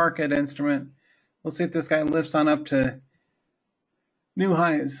active pre-market instrument. We'll see if this guy lifts on up to new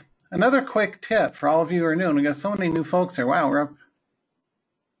highs. Another quick tip for all of you who are new, and we got so many new folks here. Wow, we're up.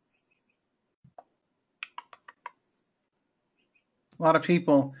 A lot of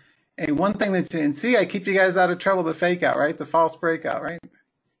people. Hey, one thing that and see, I keep you guys out of trouble, the fake out, right? The false breakout, right?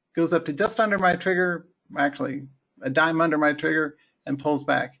 Goes up to just under my trigger, actually a dime under my trigger, and pulls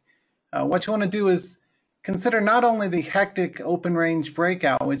back. What you want to do is consider not only the hectic open range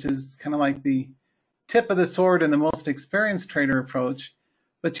breakout, which is kind of like the tip of the sword and the most experienced trader approach,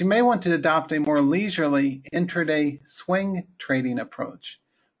 but you may want to adopt a more leisurely intraday swing trading approach,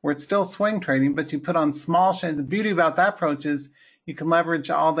 where it's still swing trading, but you put on small shades. The beauty about that approach is you can leverage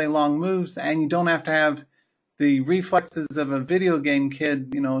all day long moves, and you don't have to have the reflexes of a video game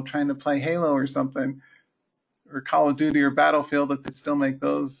kid, trying to play Halo or something, or Call of Duty or Battlefield, if they still make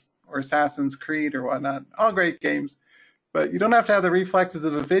those, or Assassin's Creed or whatnot. All great games, but you don't have to have the reflexes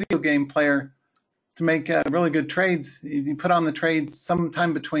of a video game player to make really good trades. If you put on the trades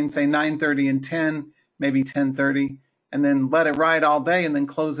sometime between, say, 9:30 and 10, maybe 10:30, and then let it ride all day and then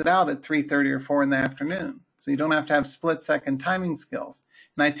close it out at 3:30 or 4 in the afternoon. So you don't have to have split-second timing skills.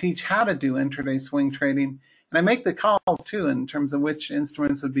 And I teach how to do intraday swing trading, and I make the calls, too, in terms of which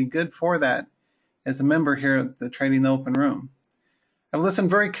instruments would be good for that as a member here at the Trading the Open Room. I've listened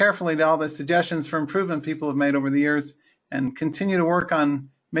very carefully to all the suggestions for improvement people have made over the years and continue to work on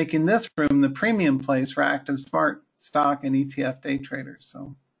making this room the premium place for active smart stock and ETF day traders.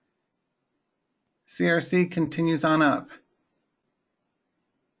 So CRC continues on up.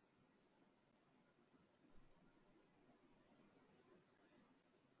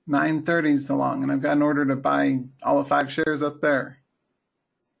 930 is the long, and I've got an order to buy all of 5 shares up there.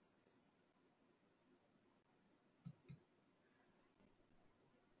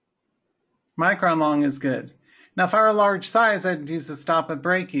 Micron long is good. Now, if I were a large size, I'd use the stop at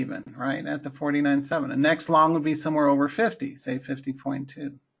break even, right, at the 49.7. The next long would be somewhere over 50, say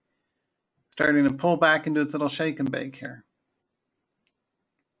 50.2. Starting to pull back into its little shake and bake here.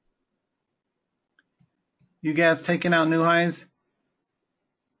 You guys taking out new highs?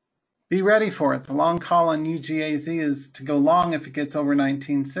 Be ready for it. The long call on UGAZ is to go long if it gets over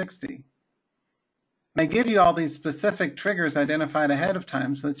 1960. And I give you all these specific triggers identified ahead of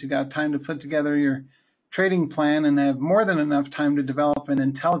time so that you got time to put together your trading plan and have more than enough time to develop an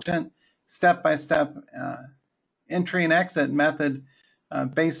intelligent step-by-step entry and exit method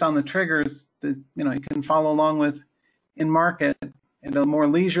based on the triggers that you can follow along with in market at a more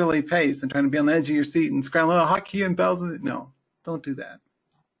leisurely pace and trying to be on the edge of your seat and scramble a hotkey in thousands. No, don't do that.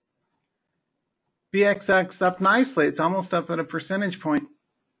 BXX up nicely. It's almost up at a percentage point,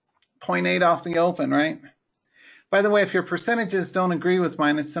 0.8 off the open, right? By the way, if your percentages don't agree with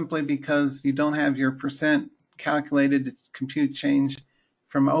mine, it's simply because you don't have your percent calculated to compute change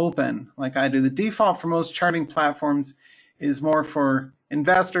from open like I do. The default for most charting platforms is more for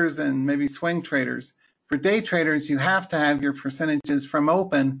investors and maybe swing traders. For day traders, you have to have your percentages from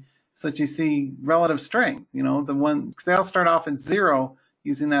open so that you see relative strength. Because they all start off at 0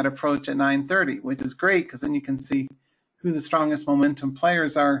 using that approach at 9:30, which is great because then you can see who the strongest momentum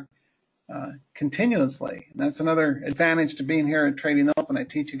players are continuously. And that's another advantage to being here at Trading the Open. I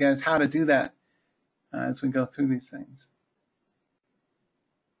teach you guys how to do that as we go through these things.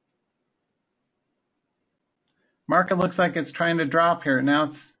 Market looks like it's trying to drop here. Now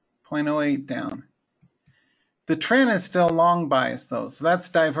it's 0.08 down. The trend is still long bias though, so that's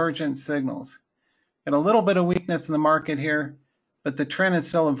divergent signals. Got a little bit of weakness in the market here, but the trend is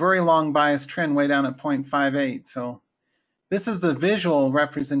still a very long bias trend way down at 0.58. So this is the visual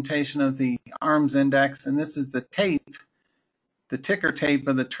representation of the ARMS index, and this is the tape, the ticker tape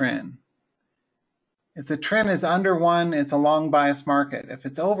of the trend. If the trend is under 1, it's a long bias market. If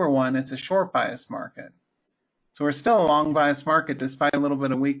it's over 1, it's a short bias market. So we're still a long bias market despite a little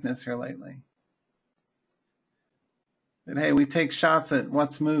bit of weakness here lately. But hey, we take shots at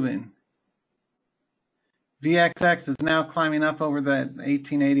what's moving. VXX is now climbing up over that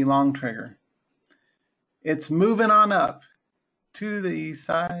 1880 long trigger. It's moving on up to the east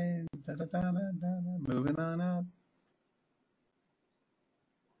side, moving on up.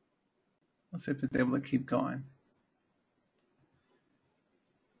 Let's see if it's able to keep going.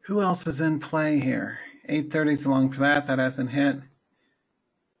 Who else is in play here? 830 is along for that. That hasn't hit.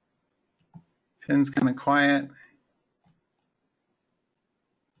 Pin's kind of quiet.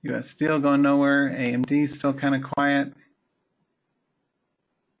 US Steel going nowhere. AMD still kind of quiet.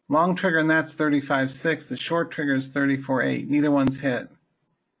 Long trigger, and that's 35.6. The short trigger is 34.8. Neither one's hit.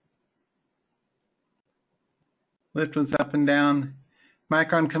 Lift was up and down.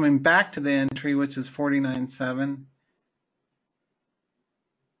 Micron coming back to the entry, which is 49.7.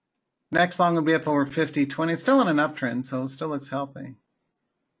 Next long will be up over 50.20. It's still in an uptrend, so it still looks healthy.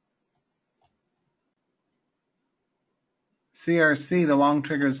 CRC, the long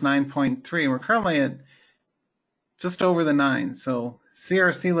trigger is 9.3. We're currently at just over the 9, so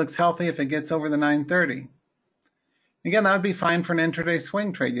CRC looks healthy if it gets over the 930. Again, that would be fine for an intraday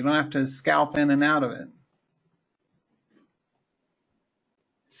swing trade. You don't have to scalp in and out of it.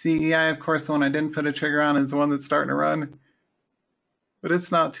 CEI, of course, the one I didn't put a trigger on, is the one that's starting to run. But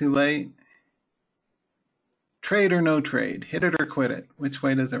it's not too late. Trade or no trade, hit it or quit it. Which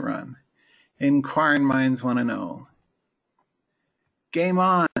way does it run? Inquiring minds want to know. Game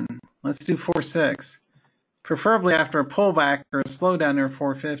on. Let's do 4.6. Preferably after a pullback or a slowdown near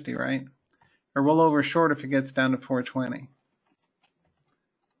 450, right? Or roll over short if it gets down to 420.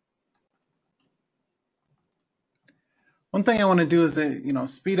 One thing I want to do is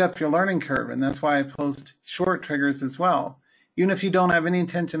speed up your learning curve, and that's why I post short triggers as well. Even if you don't have any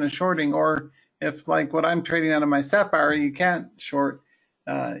intention of shorting, or if, like what I'm trading out of my Sapphire, you can't short,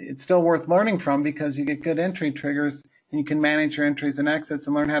 it's still worth learning from because you get good entry triggers and you can manage your entries and exits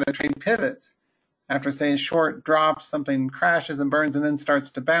and learn how to trade pivots. After, say, a short drops, something crashes and burns and then starts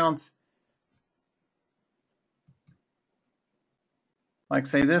to bounce. Like,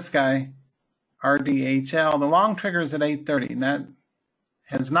 say, this guy, RDHL, the long trigger is at 830, and that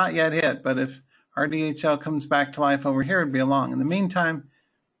has not yet hit, but if RDHL comes back to life over here, it'd be a long. In the meantime,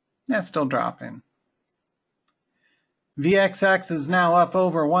 that's still dropping. VXX is now up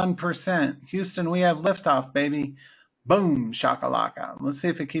over 1%. Houston, we have liftoff, baby. Boom, shakalaka. Let's see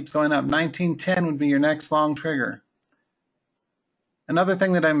if it keeps going up. 1910 would be your next long trigger. Another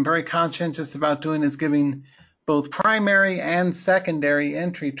thing that I'm very conscientious about doing is giving both primary and secondary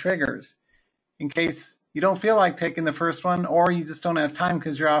entry triggers. In case you don't feel like taking the first one, or you just don't have time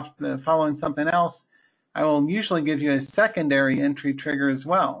because you're off following something else, I will usually give you a secondary entry trigger as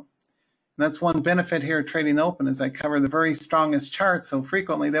well. And that's one benefit here of trading open, is I cover the very strongest charts so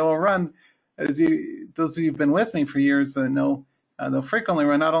frequently. They will run, as those of you who've been with me for years know, they'll frequently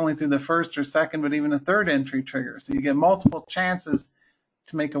run not only through the first or second, but even a third entry trigger. So you get multiple chances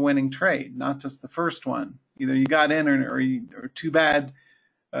to make a winning trade, not just the first one. Either you got in or too bad,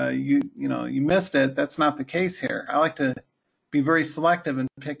 you missed it. That's not the case here. I like to be very selective in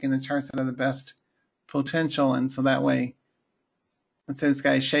picking the charts that have the best potential, and so that way, let's say this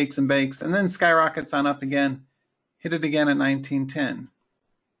guy shakes and bakes and then skyrockets on up again, hit it again at 1910.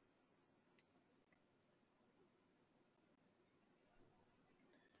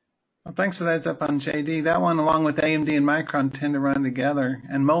 Well, thanks for the heads up on JD. That one, along with AMD and Micron, tend to run together,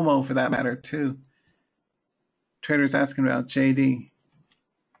 and Momo for that matter too. Traders asking about JD.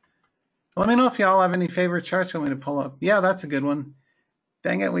 Let me know if y'all have any favorite charts you want me to pull up. Yeah, that's a good one.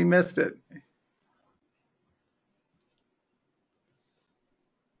 Dang it, we missed it.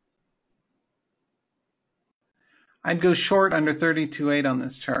 I'd go short under 32.8 on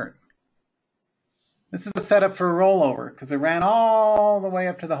this chart. This is a setup for a rollover because it ran all the way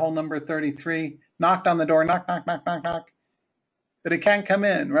up to the whole number 33, knocked on the door, knock, knock, knock, knock, knock. But it can't come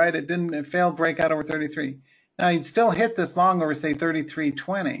in, right? It failed breakout over 33. Now you'd still hit this long over, say,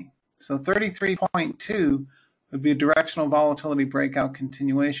 33.20. So 33.2 would be a directional volatility breakout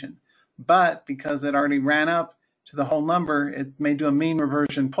continuation. But because it already ran up to the whole number, it may do a mean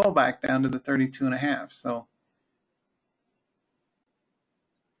reversion pullback down to the 32.5. So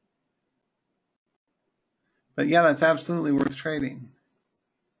but yeah, that's absolutely worth trading.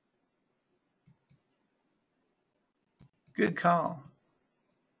 Good call.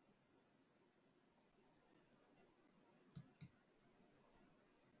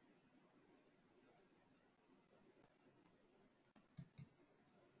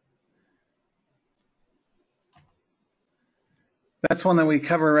 That's one that we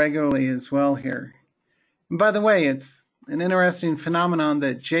cover regularly as well here. And by the way, it's an interesting phenomenon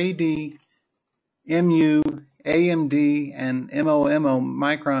that JD, MU, AMD, and MOMO,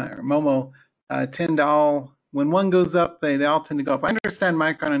 Micron, or Momo, tend to all, when one goes up, they all tend to go up. I understand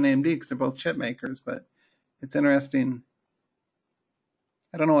Micron and AMD because they're both chip makers, but it's interesting.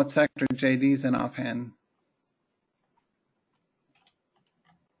 I don't know what sector JD's in offhand,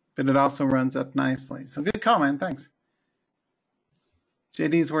 but it also runs up nicely. So good call, man. Thanks.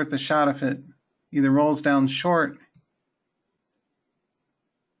 JD's worth a shot if it either rolls down short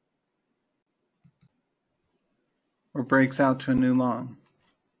or breaks out to a new long.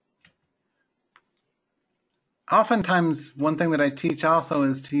 Oftentimes, one thing that I teach also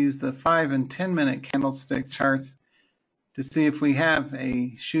is to use the 5 and 10-minute candlestick charts to see if we have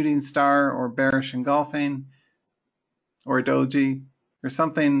a shooting star or bearish engulfing or a doji or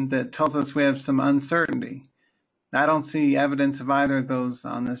something that tells us we have some uncertainty. I don't see evidence of either of those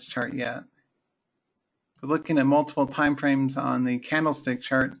on this chart yet. But looking at multiple time frames on the candlestick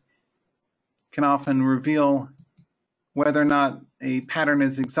chart can often reveal whether or not a pattern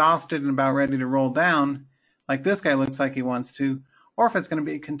is exhausted and about ready to roll down, like this guy looks like he wants to, or if it's going to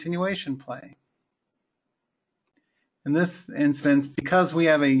be a continuation play. In this instance, because we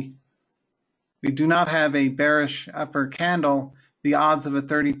do not have a bearish upper candle, the odds of a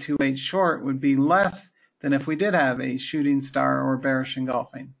 32.8 short would be less than if we did have a shooting star or bearish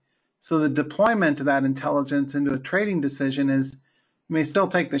engulfing. So the deployment of that intelligence into a trading decision is you may still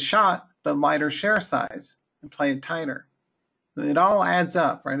take the shot, but lighter share size and play it tighter. It all adds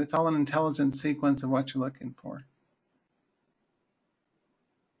up, right? It's all an intelligent sequence of what you're looking for.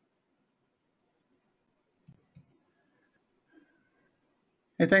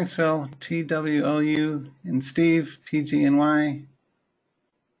 Hey, thanks, Phil. TWOU and Steve, PGNY.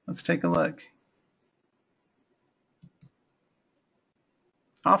 Let's take a look.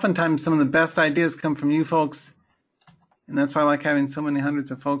 Oftentimes, some of the best ideas come from you folks, and that's why I like having so many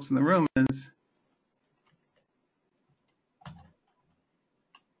hundreds of folks in the room, is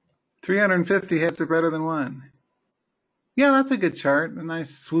 350 hits are better than one. Yeah, that's a good chart, a nice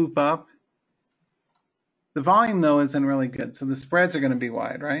swoop up. The volume, though, isn't really good, so the spreads are going to be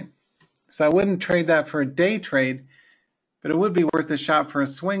wide, right? So I wouldn't trade that for a day trade, but it would be worth a shot for a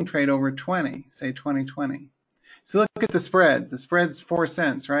swing trade over 20, say 2020. So look at the spread. The spread's 4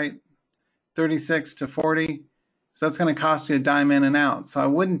 cents, right? 36 to 40. So that's going to cost you a dime in and out. So I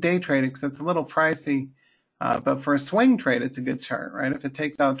wouldn't day trade it because it's a little pricey. But for a swing trade, it's a good chart, right? If it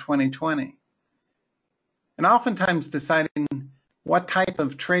takes out 2020. And oftentimes deciding what type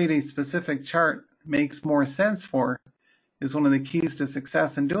of trade a specific chart makes more sense for is one of the keys to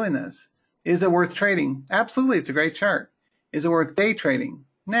success in doing this. Is it worth trading? Absolutely, it's a great chart. Is it worth day trading?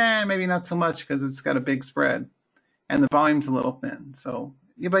 Nah, maybe not so much because it's got a big spread and the volume's a little thin. So,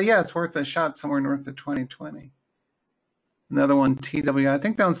 yeah, but yeah, it's worth a shot somewhere north of 2020. Another one, TW. I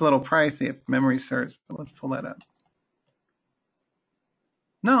think that one's a little pricey if memory serves, but let's pull that up.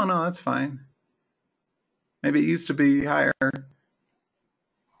 No, that's fine. Maybe it used to be higher.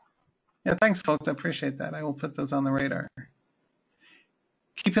 Yeah, thanks, folks. I appreciate that. I will put those on the radar.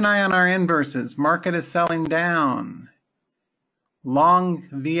 Keep an eye on our inverses. Market is selling down. Long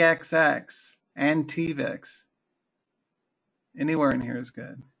VXX and TVIX. Anywhere in here is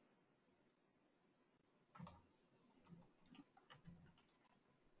good.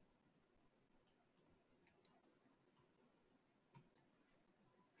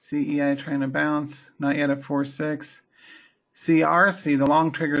 CEI trying to bounce, not yet at 4.6. CRC, the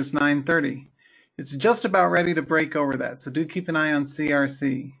long trigger is 930. It's just about ready to break over that, so do keep an eye on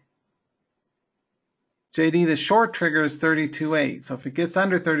CRC. JD, the short trigger is 32.8, so if it gets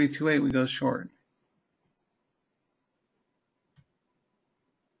under 32.8, we go short.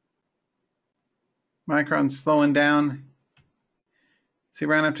 Micron's slowing down. See,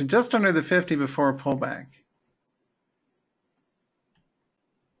 ran up to just under the 50 before a pullback.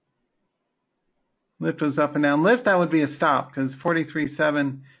 Lift was up and down. Lift, that would be a stop because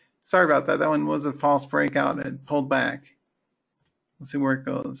 43.7, sorry about that. That one was a false breakout. It pulled back. We'll see where it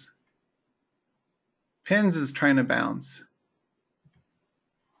goes. Pins is trying to bounce.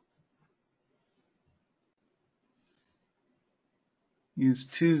 Use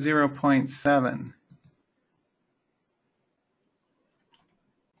 20.7.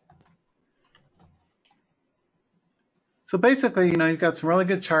 So basically, you've got some really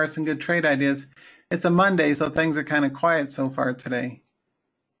good charts and good trade ideas. It's a Monday, so things are kind of quiet so far today.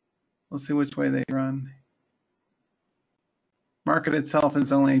 We'll see which way they run. Market itself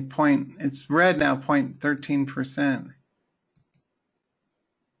is only it's red now, 0.13%.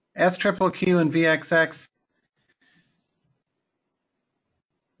 SQQQ and VXX,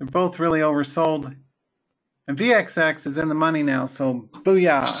 they're both really oversold. And VXX is in the money now, so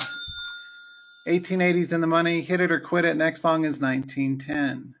booyah. 1880 is in the money. Hit it or quit it. Next long is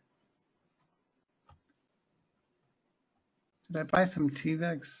 1910. Did I buy some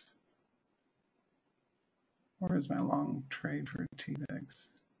TVIX? Where is my long trade for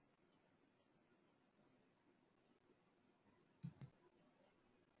TVIX?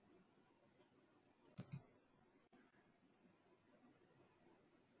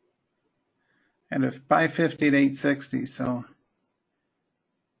 And if buy 50 at 860, so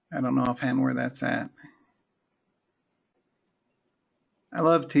I don't know offhand where that's at. I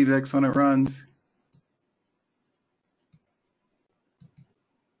love TVIX when it runs.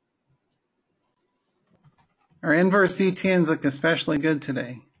 Our inverse ETNs look especially good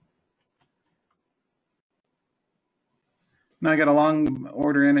today. Now I got a long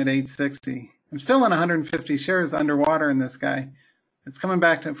order in at 860. I'm still in 150 shares underwater in this guy. It's coming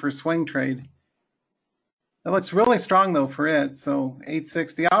back to for swing trade. It looks really strong though for it. So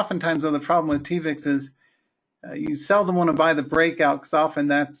 860. Oftentimes though the problem with TVIX is you seldom want to buy the breakout because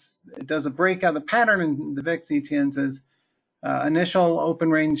often it does a breakout. The pattern in the VIX ETNs is initial open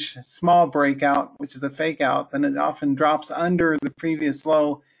range small breakout, which is a fake out. Then it often drops under the previous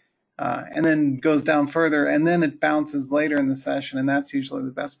low and then goes down further, and then it bounces later in the session, and that's usually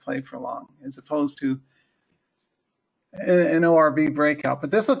the best play for long, as opposed to an ORB breakout.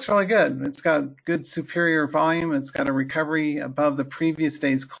 But this looks really good. It's got good superior volume. It's got a recovery above the previous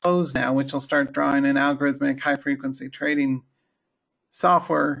day's close now, which will start drawing in algorithmic high-frequency trading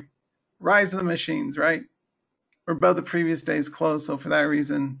software. Rise of the machines, right? Or above the previous day's close. So for that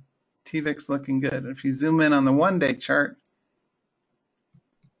reason, TVIX looking good. If you zoom in on the one-day chart,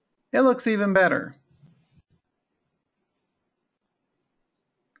 it looks even better.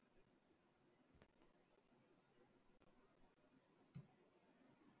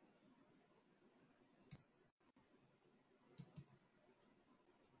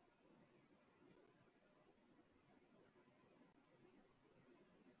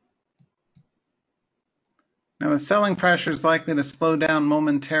 Now the selling pressure is likely to slow down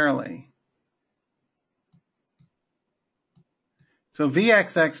momentarily. So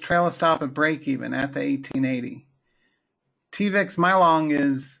VXX trail a stop at break even at the 1880. TVIX, my long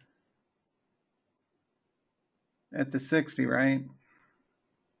is at the 60, right?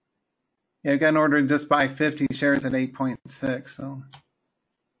 Yeah, I've got an order to just buy 50 shares at 8.6, so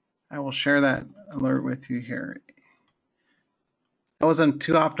I will share that alert with you here. I wasn't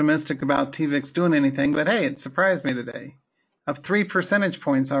too optimistic about TVIX doing anything, but hey, it surprised me today. Up 3 percentage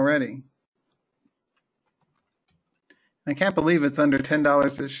points already. I can't believe it's under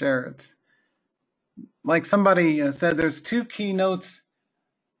 $10 a share. It's like somebody said, there's two key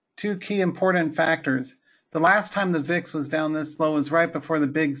important factors. The last time the VIX was down this low was right before the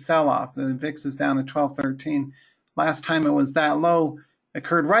big sell-off. The VIX is down at 1213. Last time it was that low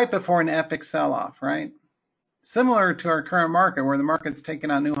occurred right before an epic sell-off, right? Similar to our current market, where the market's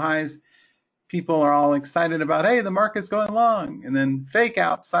taking out new highs. People are all excited about, hey, the market's going long, and then fake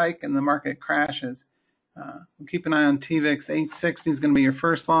out, psych, and the market crashes. We'll keep an eye on TVIX. 860 is going to be your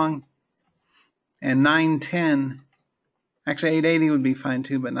first long, and 910, actually 880 would be fine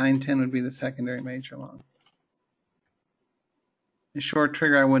too, but 910 would be the secondary major long. The short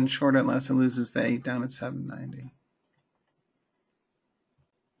trigger, I wouldn't short it unless it loses the 8 down at 790.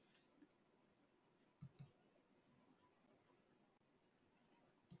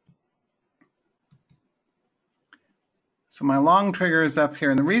 So my long trigger is up here,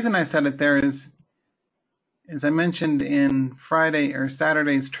 and the reason I set it there is, as I mentioned in Friday or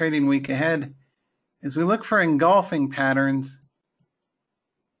Saturday's trading week ahead, is we look for engulfing patterns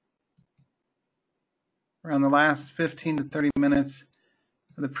around the last 15 to 30 minutes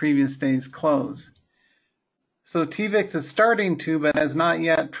of the previous day's close. So TVIX is starting to, but has not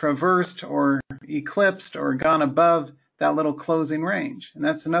yet traversed or eclipsed or gone above that little closing range. And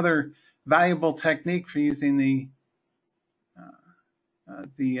that's another valuable technique for using the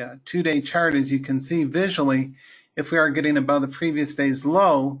two-day chart. As you can see visually, if we are getting above the previous day's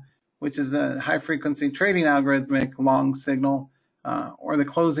low, which is a high-frequency trading algorithmic long signal, or the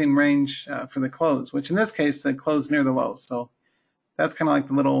closing range for the close, which in this case, the close near the low. So that's kind of like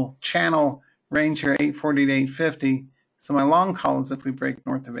the little channel range here, 840 to 850. So my long call is if we break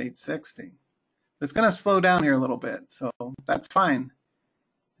north of 860. It's going to slow down here a little bit, so that's fine.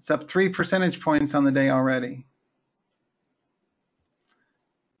 It's up 3 percentage points on the day already.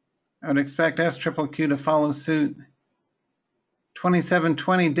 I would expect SQQQ to follow suit.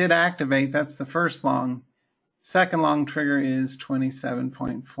 2720 did activate. That's the first long. Second long trigger is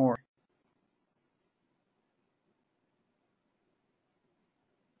 27.4.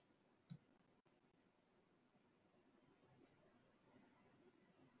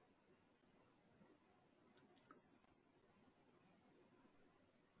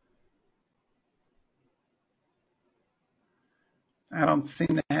 I don't seem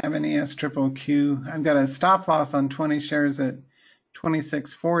to have any SQQQ. I've got a stop loss on 20 shares at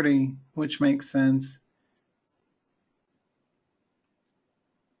 2640, which makes sense.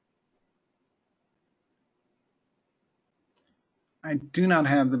 I do not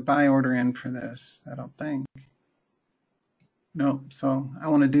have the buy order in for this, I don't think. Nope, so I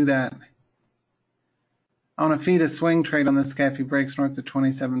want to do that. I want to feed a swing trade on this guy if he breaks north of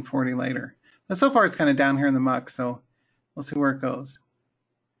 27.40 later. But so far it's kind of down here in the muck, so we'll see where it goes.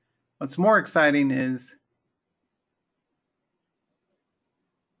 What's more exciting is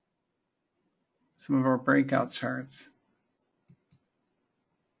some of our breakout charts.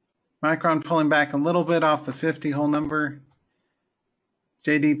 Micron pulling back a little bit off the 50 whole number.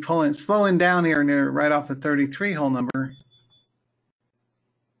 JD slowing down here near right off the 33 whole number.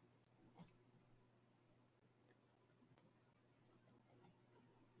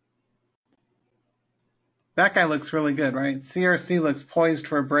 That guy looks really good, right? CRC looks poised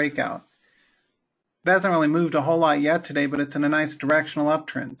for a breakout. It hasn't really moved a whole lot yet today, but it's in a nice directional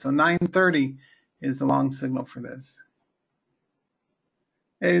uptrend. So 930 is the long signal for this.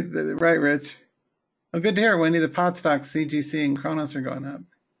 Hey, right, Rich. Oh, good to hear, Wendy. The pot stocks, CGC and Kronos are going up.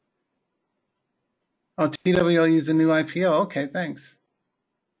 Oh, TWL used a new IPO. Okay, thanks.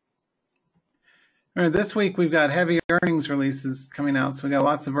 Remember, this week we've got heavy earnings releases coming out, so we got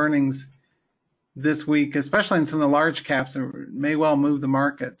lots of earnings this week, especially in some of the large caps that may well move the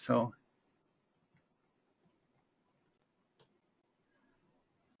market. So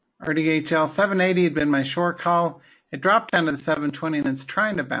RDHL 780 had been my short call. It dropped down to the 720 and it's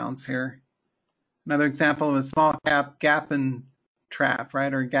trying to bounce here. Another example of a small cap gap and trap,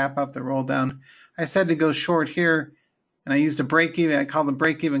 right? Or gap up that rolled down. I said to go short here and I used a break even. I called the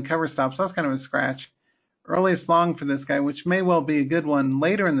break even cover stop. So that's kind of a scratch. Earliest long for this guy, which may well be a good one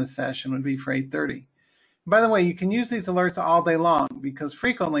later in the session, would be for 830. By the way, you can use these alerts all day long because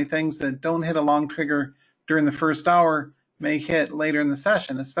frequently things that don't hit a long trigger during the first hour may hit later in the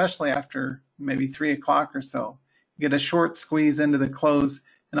session, especially after maybe 3 o'clock or so. You get a short squeeze into the close,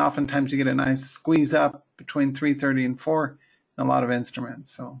 and oftentimes you get a nice squeeze up between 3:30 and 4 in a lot of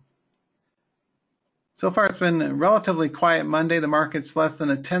instruments. So far it's been a relatively quiet Monday. The market's less than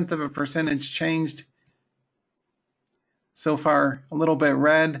 0.1% changed. So far a little bit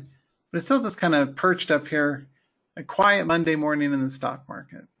red, but it's still just kind of perched up here. A quiet Monday morning in the stock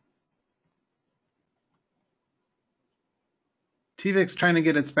market. TVIX trying to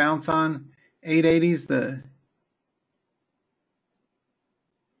get its bounce on. 880's the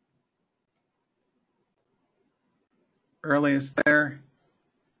earliest there.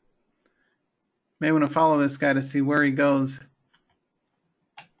 May want to follow this guy to see where he goes.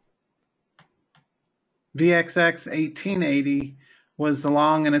 VXX 1880 was the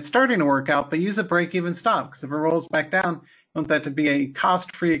long, and it's starting to work out, but use a break-even stop, because if it rolls back down, you want that to be a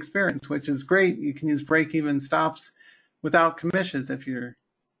cost-free experience, which is great. You can use break-even stops without commissions if you're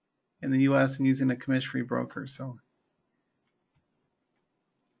in the US and using a commission-free broker. So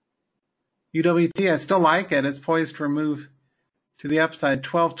UWT, I still like it. It's poised for a move to the upside.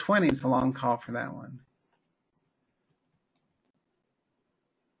 1220 is a long call for that one.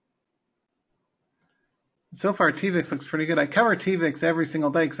 So far, TVIX looks pretty good. I cover TVIX every single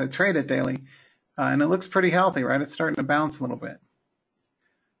day because I trade it daily, and it looks pretty healthy, right? It's starting to bounce a little bit.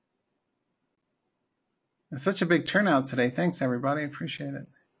 It's such a big turnout today. Thanks, everybody. I appreciate it.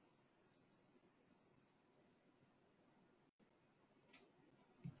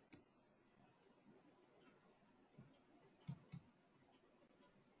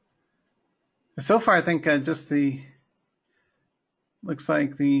 So far, I think looks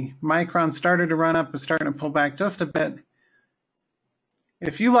like the Micron started to run up, is starting to pull back just a bit.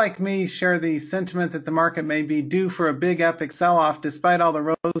 If you, like me, share the sentiment that the market may be due for a big epic sell-off despite all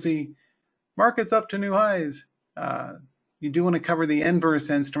the rosy markets up to new highs, you do want to cover the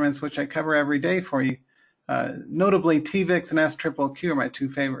inverse instruments, which I cover every day for you. Notably, TVIX and SQQQ are my two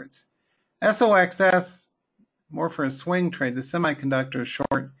favorites. SOXS, more for a swing trade. The semiconductor is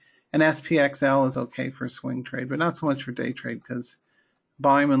short, and SPXL is okay for a swing trade, but not so much for day trade because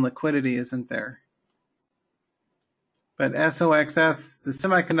volume and liquidity isn't there. But SOXS, the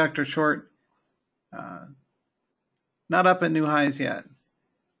semiconductor short, not up at new highs yet.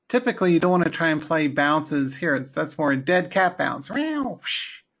 Typically, you don't want to try and play bounces here. That's more a dead cat bounce. I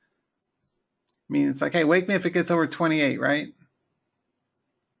mean, it's like, hey, wake me if it gets over 28, right?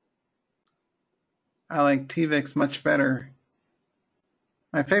 I like TVIX much better.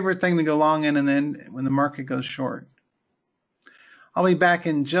 My favorite thing to go long in and then when the market goes short. I'll be back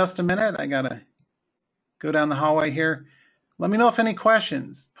in just a minute. I got to go down the hallway here. Let me know if any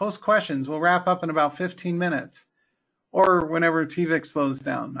questions. Post questions. We'll wrap up in about 15 minutes or whenever TVIX slows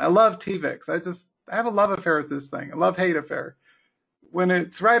down. I love TVIX. I have a love affair with this thing. A love-hate affair. When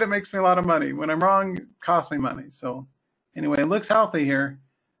it's right, it makes me a lot of money. When I'm wrong, it costs me money. So anyway, it looks healthy here.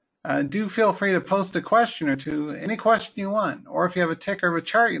 Do feel free to post a question or two, any question you want, or if you have a ticker of a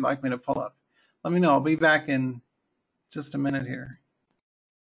chart you'd like me to pull up, let me know. I'll be back in just a minute here.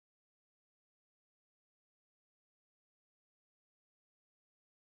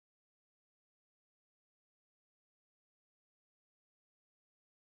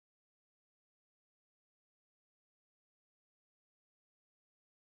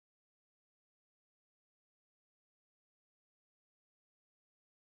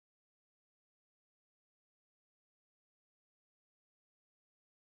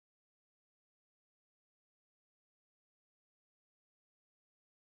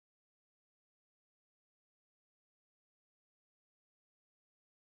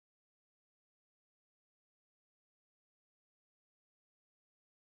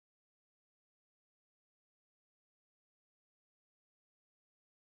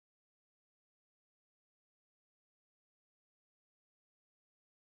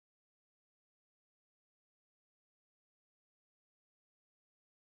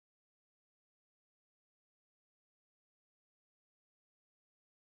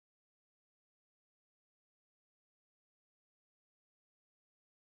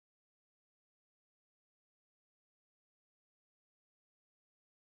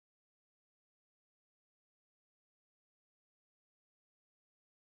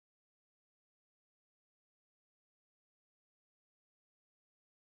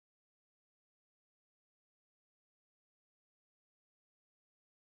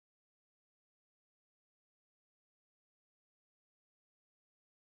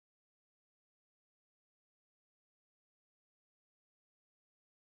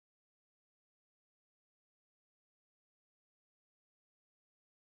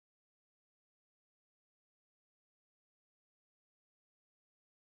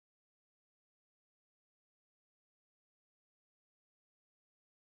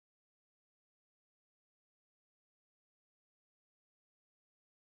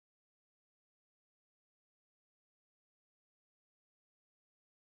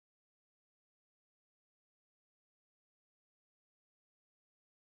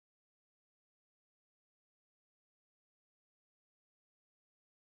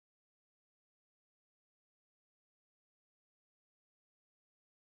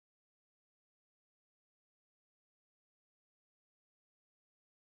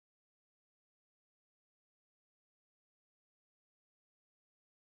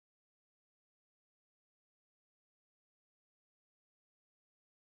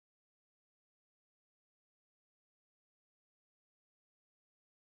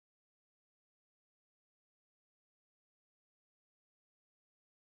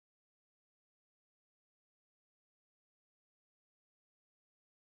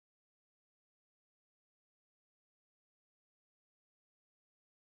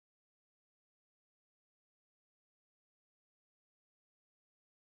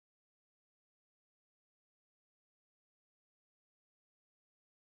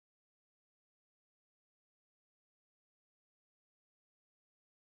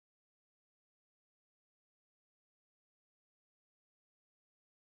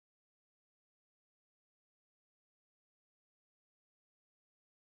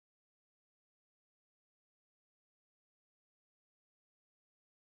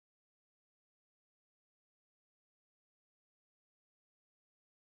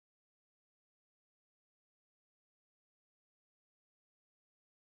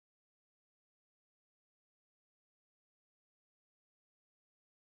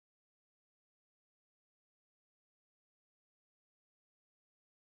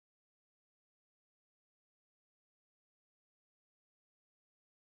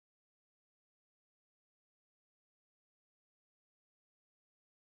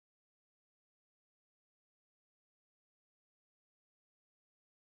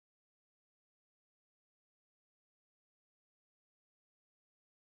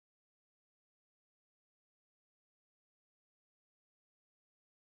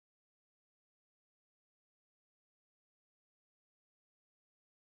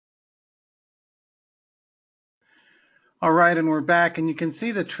 All right, and we're back, and you can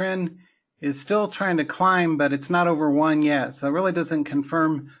see the trend is still trying to climb, but it's not over 1 yet. So it really doesn't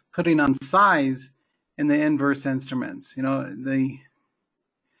confirm putting on size in the inverse instruments. You know, the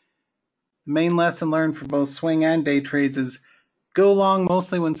main lesson learned for both swing and day trades is go long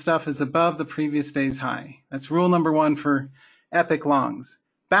mostly when stuff is above the previous day's high. That's rule number 1 for epic longs.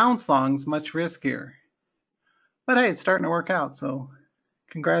 Bounce longs, much riskier. But hey, it's starting to work out, so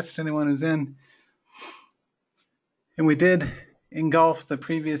congrats to anyone who's in. And we did engulf the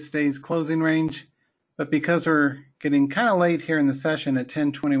previous day's closing range, but because we're getting kind of late here in the session at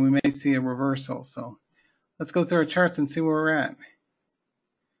 10:20, we may see a reversal. So let's go through our charts and see where we're at.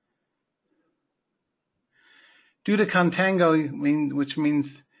 Due to contango, which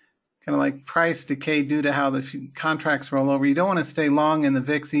means kind of like price decay due to how the contracts roll over, you don't want to stay long in the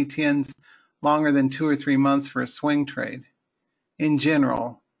VIX ETNs longer than 2 or 3 months for a swing trade. In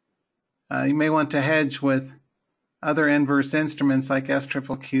general, you may want to hedge with other inverse instruments like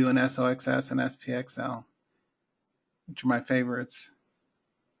SQQQ and SOXS and SPXL, which are my favorites.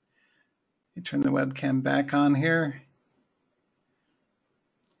 You turn the webcam back on here.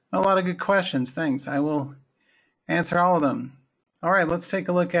 A lot of good questions, thanks. I will answer all of them. All right, let's take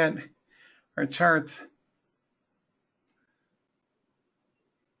a look at our charts.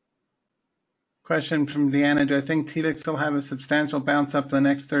 Question from Deanna, do I think TVIX will have a substantial bounce up in the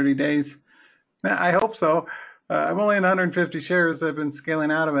next 30 days? I hope so. I'm only in 150 shares. I've been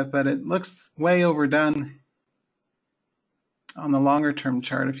scaling out of it, but it looks way overdone on the longer term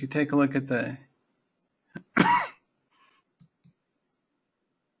chart. If you take a look at the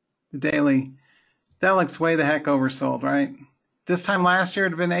daily, that looks way the heck oversold, right? This time last year,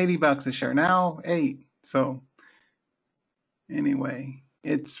 it'd have been 80 bucks a share. Now, 8. So anyway,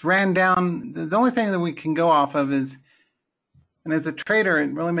 it's ran down. The only thing that we can go off of is, and as a trader,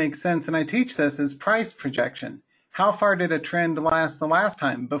 it really makes sense, and I teach this, is price projection. How far did a trend last the last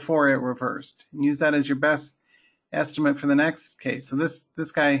time before it reversed? And use that as your best estimate for the next case. So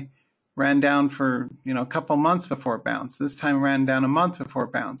this guy ran down for a couple months before it bounced. This time it ran down a month before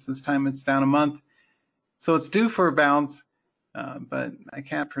it bounced. This time it's down a month. So it's due for a bounce, but I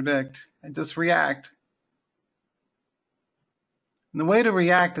can't predict. I just react. And the way to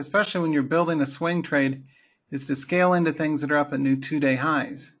react, especially when you're building a swing trade, is to scale into things that are up at new 2-day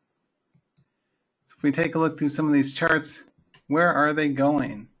highs. So if we take a look through some of these charts, where are they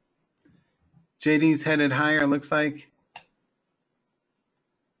going? JD's headed higher, looks like.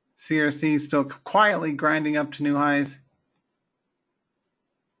 CRC is still quietly grinding up to new highs.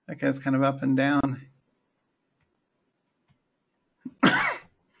 That guy's kind of up and down.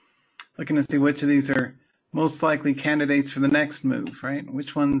 Looking to see which of these are most likely candidates for the next move, right?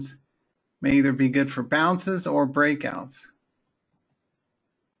 Which ones may either be good for bounces or breakouts.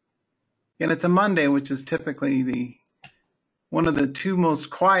 And it's a Monday, which is typically one of the 2 most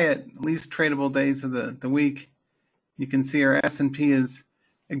quiet, least tradable days of the week. You can see our S&P is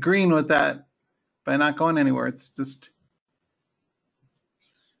agreeing with that by not going anywhere. It's just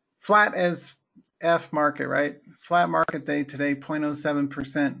flat as F market, right? Flat market day today,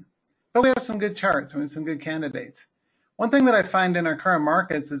 0.07%. But we have some good charts, some good candidates. One thing that I find in our current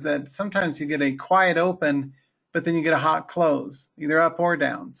markets is that sometimes you get a quiet open, but then you get a hot close, either up or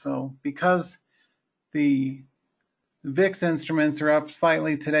down. So because the VIX instruments are up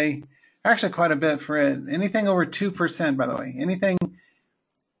slightly today, actually quite a bit for it. Anything over 2%, by the way.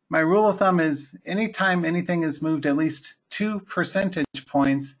 My rule of thumb is anytime anything is moved at least 2 percentage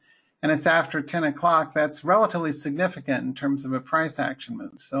points and it's after 10 o'clock, that's relatively significant in terms of a price action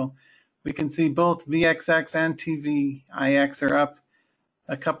move. So we can see both VXX and TVIX are up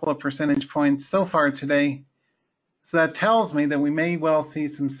a couple of percentage points so far today. So that tells me that we may well see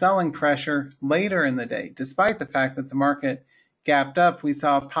some selling pressure later in the day. Despite the fact that the market gapped up, we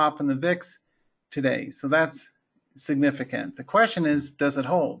saw a pop in the VIX today. So that's significant. The question is, does it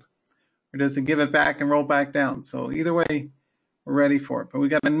hold? Or does it give it back and roll back down? So either way, we're ready for it. But we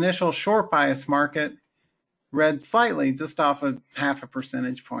got an initial short bias market, red slightly, just off of 0.5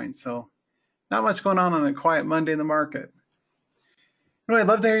 percentage point. So not much going on a quiet Monday in the market. Anyway, I'd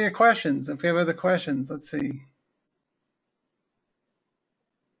love to hear your questions. If we have other questions, let's see.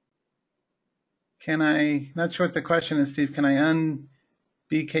 Not sure what the question is, Steve, can I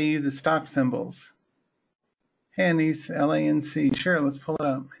un-BKU the stock symbols? Hey, Anise, LANC. Sure, let's pull it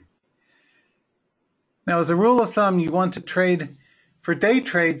up. Now, as a rule of thumb, you want to trade for day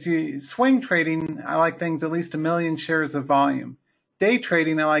trades. Swing trading, I like things at least 1 million shares of volume. Day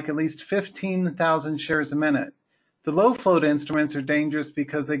trading, I like at least 15,000 shares a minute. The low float instruments are dangerous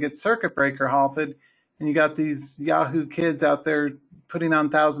because they get circuit breaker halted, and you got these Yahoo kids out there putting on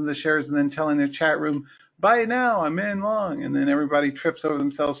thousands of shares and then telling their chat room, buy it now, I'm in long, and then everybody trips over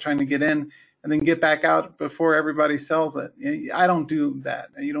themselves trying to get in and then get back out before everybody sells it. I don't do that.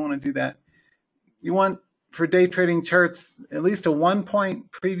 You don't want to do that. You want, for day trading charts, at least a 1 point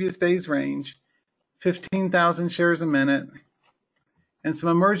previous day's range, 15,000 shares a minute, and some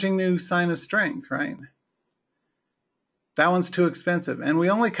emerging new sign of strength, right? That one's too expensive. And we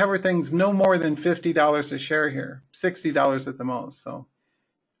only cover things no more than $50 a share here, $60 at the most. So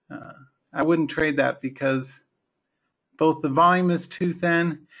I wouldn't trade that because both the volume is too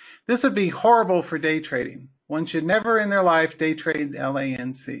thin. This would be horrible for day trading. One should never in their life day trade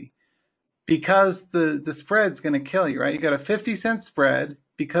LANC because the spread's going to kill you, right? You got a 50-cent spread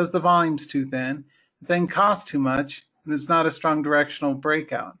because the volume's too thin. The thing costs too much, and it's not a strong directional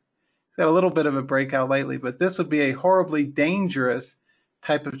breakout. It's got a little bit of a breakout lately, but this would be a horribly dangerous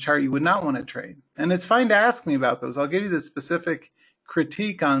type of chart you would not want to trade. And it's fine to ask me about those. I'll give you the specific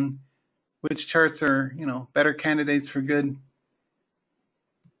critique on which charts are, better candidates for good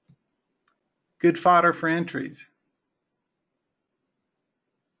fodder for entries.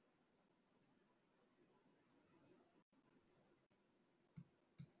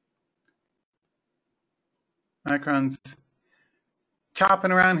 Micron's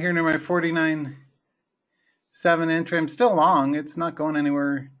chopping around here near my 49.7 entry. I'm still long. It's not going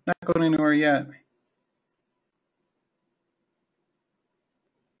anywhere. Not going anywhere yet.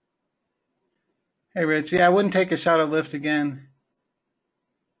 Hey, Rich. Yeah, I wouldn't take a shot at lift again.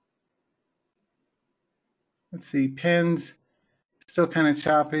 Let's see. Pins still kind of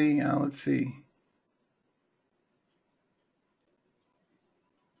choppy. Let's see.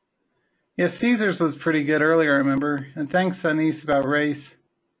 Yeah, Caesars was pretty good earlier, I remember. And thanks, Anise, about race.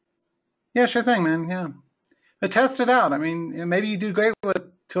 Yeah, sure thing, man. Yeah. But test it out. I mean, maybe you do great with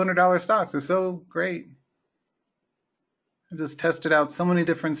 $200 stocks. They're so great. I just tested out so many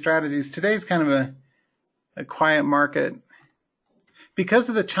different strategies. Today's kind of a quiet market. Because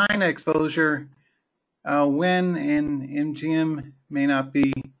of the China exposure, WIN and MGM may not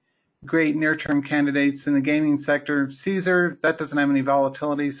be great near-term candidates in the gaming sector. Caesar, that doesn't have any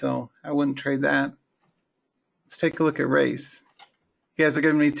volatility, so I wouldn't trade that. Let's take a look at race. You guys are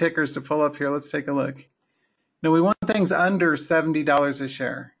giving me tickers to pull up here. Let's take a look. No, we want things under $70 a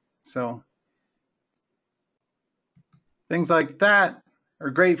share. So things like that are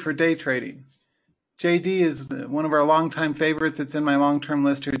great for day trading. JD is one of our longtime favorites. It's in my long-term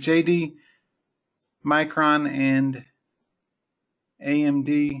list here. JD, Micron, and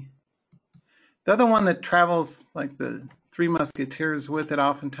AMD. The other one that travels like the Three Musketeers with it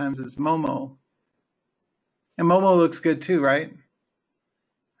oftentimes is Momo. And Momo looks good too, right?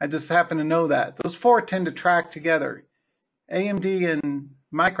 I just happen to know that. Those four tend to track together. AMD and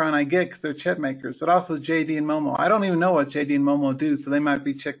Micron I get because they're chip makers, but also JD and Momo. I don't even know what JD and Momo do, so they might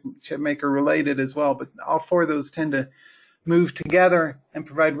be chip maker related as well. But all four of those tend to move together and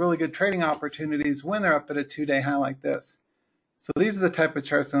provide really good trading opportunities when they're up at a two-day high like this. So these are the type of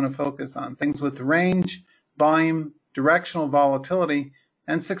charts I want to focus on. Things with range, volume, directional volatility,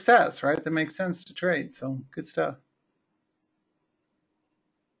 and success, right? That makes sense to trade. So good stuff.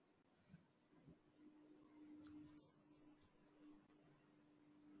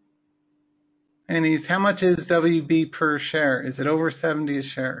 And how much is WB per share? Is it over 70 a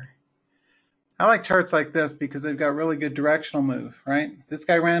share? I like charts like this because they've got really good directional move, right? This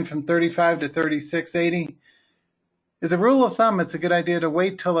guy ran from 35 to 36.80. As a rule of thumb, it's a good idea to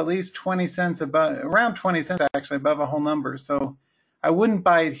wait till at least 20 cents above, around 20 cents actually above a whole number. So I wouldn't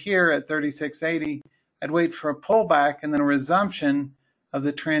buy it here at 36.80. I'd wait for a pullback and then a resumption of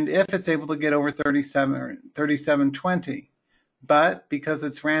the trend if it's able to get over 37.20. But because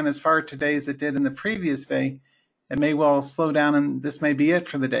it's ran as far today as it did in the previous day, it may well slow down and this may be it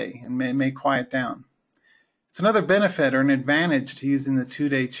for the day and may quiet down. It's another benefit or an advantage to using the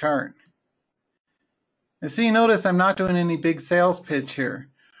two-day chart. And so you notice I'm not doing any big sales pitch here.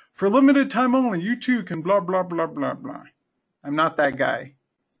 For limited time only, you too can blah, blah, blah, blah, blah. I'm not that guy.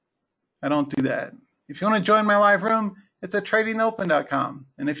 I don't do that. If you want to join my live room, it's at tradingtheopen.com.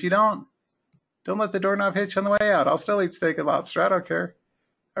 And if you don't let the doorknob hit you on the way out. I'll still eat steak and lobster. I don't care.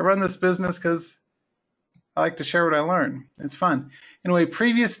 I run this business because I like to share what I learn. It's fun. Anyway,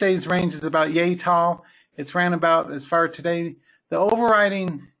 previous day's range is about yay tall. It's ran about as far today. The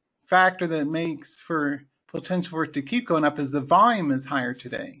overriding factor that makes for potential for it to keep going up is the volume is higher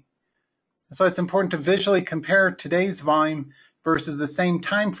today. That's why it's important to visually compare today's volume versus the same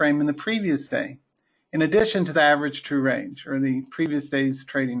time frame in the previous day, in addition to the average true range or the previous day's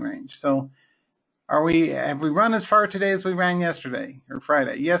trading range. So have we run as far today as we ran yesterday or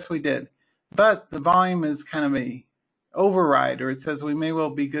Friday? Yes, we did. But the volume is kind of a override, or it says we may well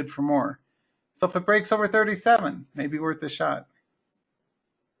be good for more. So if it breaks over 37, maybe worth a shot.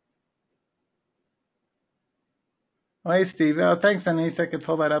 Oh, hey, Steve. Oh, thanks, Anise. I could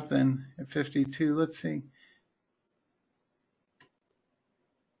pull that up then at 52. Let's see.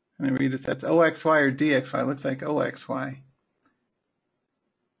 Let me read if that's OXY or DXY. It looks like OXY.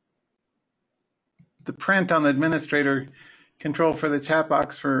 The print on the administrator control for the chat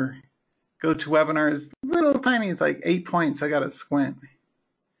box for GoToWebinar is little tiny. It's like 8 points. I got to squint.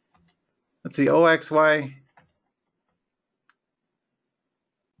 Let's see, OXY.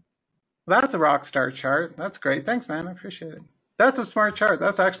 That's a rock star chart. That's great. Thanks, man. I appreciate it. That's a smart chart.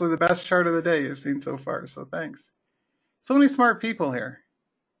 That's actually the best chart of the day I've seen so far. So thanks. So many smart people here.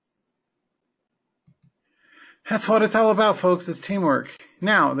 That's what it's all about, folks, is teamwork.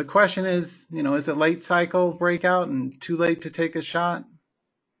 Now, the question is, is it late cycle breakout and too late to take a shot?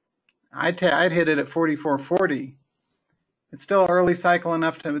 I'd hit it at 44.40. It's still early cycle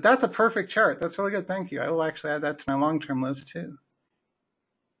enough to, but that's a perfect chart. That's really good. Thank you. I will actually add that to my long-term list too.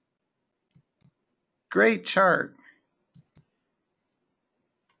 Great chart.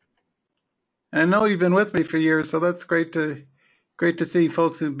 And I know you've been with me for years, so that's great to see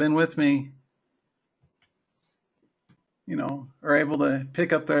folks who've been with me, are able to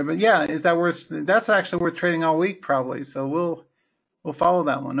pick up there. But yeah, is that worth? That's actually worth trading all week probably. So we'll follow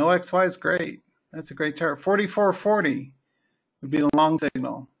that one. OXY is great. That's a great chart. 44.40 would be the long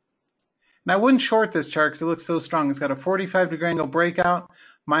signal. And I wouldn't short this chart because it looks so strong. It's got a 45-degree angle breakout,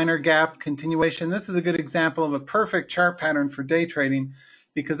 minor gap, continuation. This is a good example of a perfect chart pattern for day trading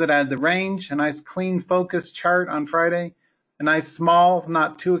because it had the range, a nice clean focused chart on Friday, a nice small,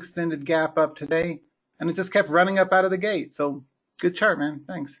 not too extended gap up today, and it just kept running up out of the gate. So good chart, man.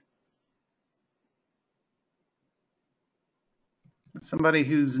 Thanks. Somebody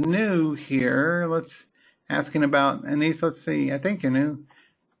who's new here, asking about Anise. Let's see. I think you're new.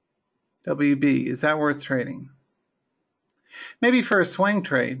 WB, is that worth trading? Maybe for a swing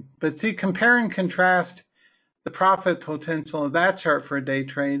trade, but see, compare and contrast the profit potential of that chart for a day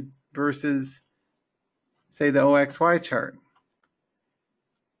trade versus, say, the OXY chart.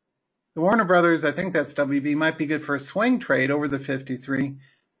 The Warner Brothers, I think that's WB, might be good for a swing trade over the 53.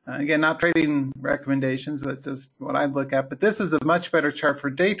 Again, not trading recommendations, but just what I'd look at. But this is a much better chart for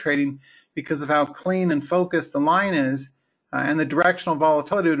day trading because of how clean and focused the line is. And the directional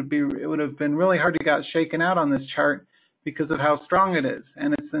volatility it would have been really hard to get shaken out on this chart because of how strong it is.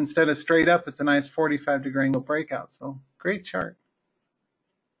 And it's instead of straight up, it's a nice 45-degree angle breakout. So great chart.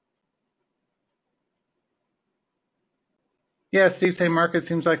 Yeah, Steve, say market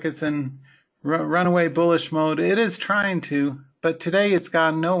seems like it's in runaway bullish mode. It is trying to, but today it's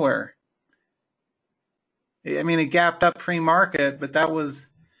gone nowhere. I mean, it gapped up pre-market, but that was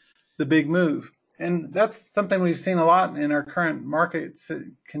the big move. And that's something we've seen a lot in our current market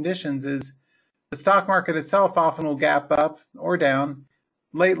conditions is the stock market itself often will gap up or down.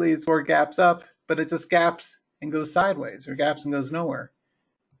 Lately, it's where it gaps up, but it just gaps and goes sideways or gaps and goes nowhere.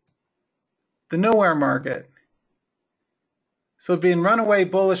 The nowhere market. So it'd be in runaway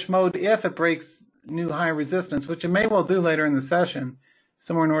bullish mode if it breaks new high resistance, which it may well do later in the session,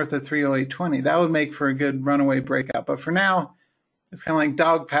 somewhere north of 308.20. That would make for a good runaway breakout. But for now, it's kind of like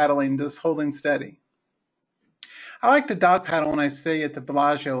dog paddling, just holding steady. I like to dog paddle when I stay at the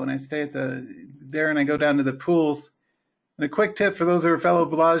Bellagio, when I stay at there and I go down to the pools. And a quick tip for those who are fellow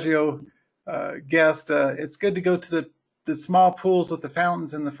Bellagio guests, it's good to go to the small pools with the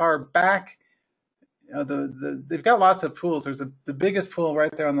fountains in the far back. They've got lots of pools. There's the biggest pool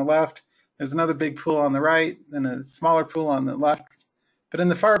right there on the left. There's another big pool on the right, then a smaller pool on the left. But in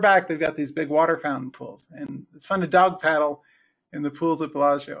the far back, they've got these big water fountain pools. And it's fun to dog paddle in the pools at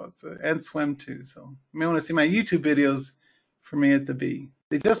Bellagio. And swim too. So you may want to see my YouTube videos for me at the B.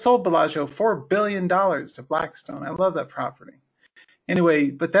 They just sold Bellagio $4 billion to Blackstone. I love that property. Anyway,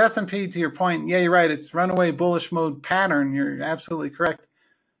 but the S&P, to your point, yeah, you're right. It's runaway bullish mode pattern. You're absolutely correct.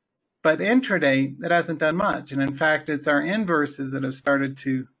 But intraday, it hasn't done much. And in fact, it's our inverses that have started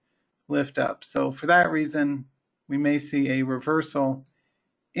to lift up. So for that reason, we may see a reversal.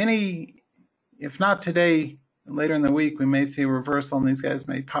 If not today, later in the week, we may see a reversal and these guys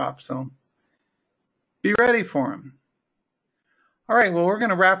may pop. So be ready for them. All right, well, we're going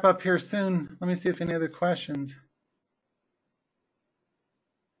to wrap up here soon. Let me see if any other questions.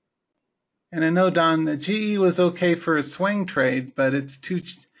 And I know, Don, the GE was okay for a swing trade, but it's too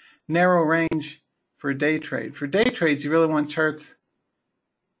narrow range for a day trade. For day trades, you really want charts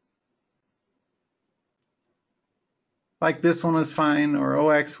like this one was fine, or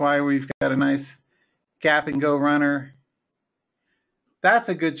OXY where you've got a nice gap and go runner. That's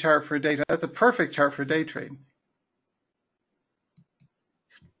a good chart for a day trade. That's a perfect chart for day trade.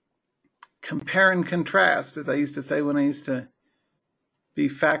 compare and contrast, as I used to say when I used to be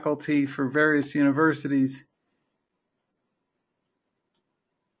faculty for various universities.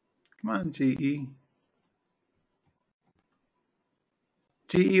 Come on, GE.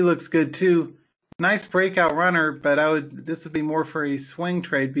 GE looks good too. Nice breakout runner, but this would be more for a swing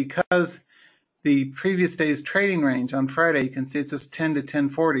trade because the previous day's trading range on Friday, you can see it's just 10 to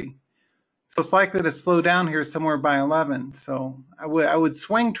 1040. So it's likely to slow down here somewhere by 11. So I would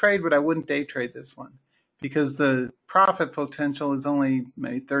swing trade, but I wouldn't day trade this one because the profit potential is only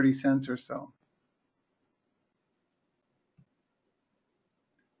maybe 30 cents or so.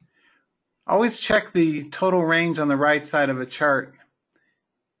 Always check the total range on the right side of a chart.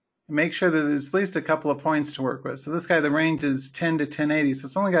 Make sure that there's at least a couple of points to work with. So this guy, the range is 10 to 1080, so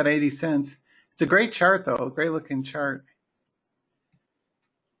it's only got 80 cents. It's a great chart though, a great looking chart.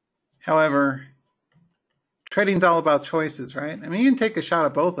 However, trading's all about choices, right? I mean, you can take a shot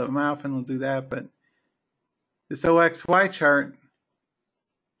at both of them. I often will do that, but this OXY chart,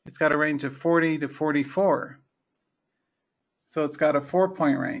 it's got a range of 40 to 44. So it's got a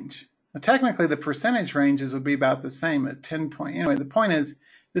 4-point range. Now, technically, the percentage ranges would be about the same at 10 point. Anyway, the point is,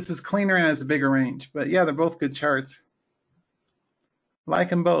 this is cleaner and has a bigger range. But yeah, they're both good charts.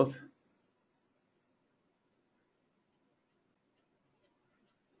 Like them both.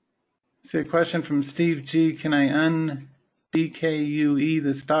 See a question from Steve G. Can I un-BKUE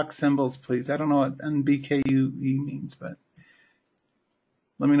the stock symbols, please? I don't know what un-BKUE means, but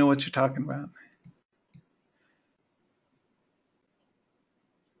let me know what you're talking about.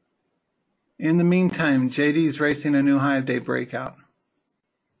 In the meantime, JD's racing a new high of day breakout.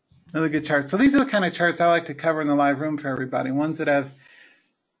 Another good chart. So these are the kind of charts I like to cover in the live room for everybody. Ones that have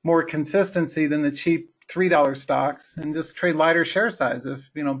more consistency than the cheap $3 stocks, and just trade lighter share size. If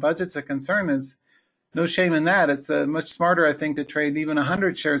budget's a concern, is no shame in that. It's much smarter, I think, to trade even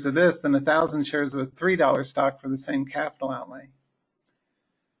 100 shares of this than 1,000 shares of a $3 stock for the same capital outlay.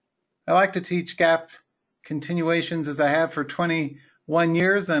 I like to teach gap continuations as I have for 21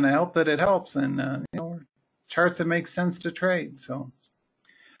 years, and I hope that it helps. And charts that make sense to trade. So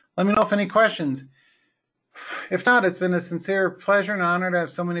let me know if any questions. If not, it's been a sincere pleasure and honor to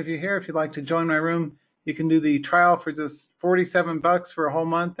have so many of you here. If you'd like to join my room, you can do the trial for just $47 for a whole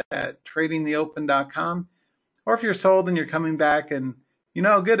month at tradingtheopen.com. Or if you're sold and you're coming back and you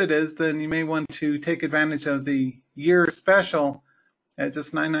know how good it is, then you may want to take advantage of the year special at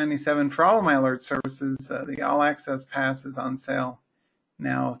just $9.97 for all of my alert services. The All Access Pass is on sale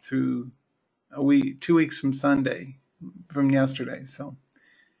now through 2 weeks from Sunday, from yesterday. So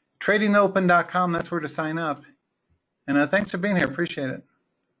tradingtheopen.com, that's where to sign up. And thanks for being here. Appreciate it.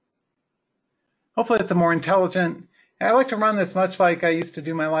 Hopefully it's a more intelligent. I like to run this much like I used to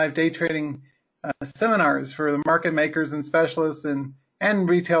do my live day trading seminars for the market makers and specialists and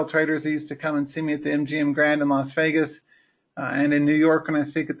retail traders who used to come and see me at the MGM Grand in Las Vegas and in New York when I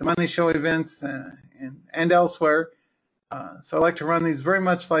speak at the Money Show events and elsewhere. So I like to run these very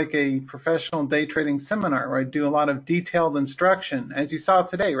much like a professional day trading seminar where I do a lot of detailed instruction, as you saw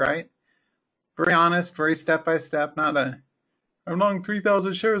today, right? Very honest, very step-by-step, not I'm long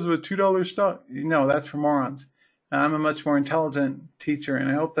 3,000 shares with $2 stock. No, that's for morons. I'm a much more intelligent teacher, and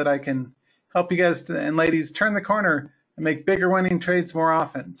I hope that I can help you guys and ladies turn the corner and make bigger winning trades more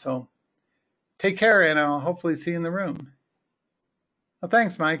often. So take care, and I'll hopefully see you in the room. Well,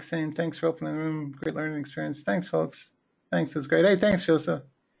 thanks, Mike, saying thanks for opening the room. Great learning experience. Thanks, folks. Thanks, it was great. Hey, thanks, Joseph.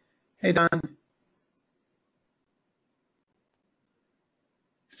 Hey, Don.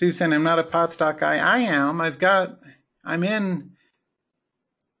 Steve saying I'm not a pot stock guy. I am. I'm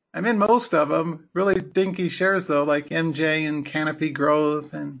in most of them. Really dinky shares though, like MJ and Canopy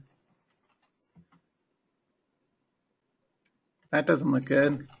Growth, and that doesn't look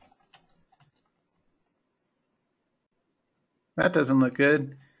good. That doesn't look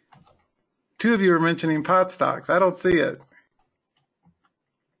good. 2 of you were mentioning pot stocks. I don't see it.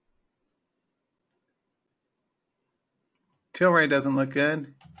 Tilray doesn't look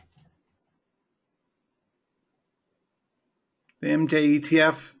good. The MJ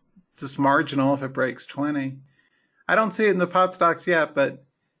ETF, just marginal if it breaks 20. I don't see it in the pot stocks yet, but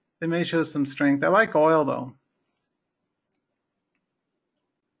they may show some strength. I like oil though.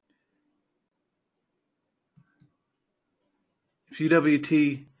 If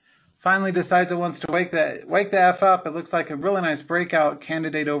UWT finally decides it wants to wake the F up, it looks like a really nice breakout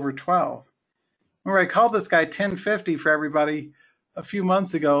candidate over 12. Remember, I called this guy 1050 for everybody a few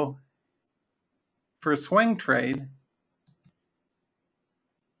months ago for a swing trade.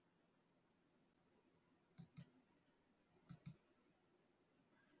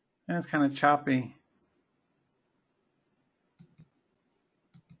 That's kind of choppy.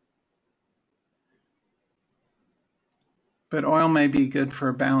 but oil may be good for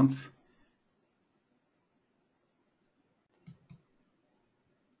a bounce.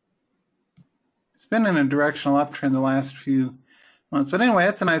 It's been in a directional uptrend the last few months. But anyway,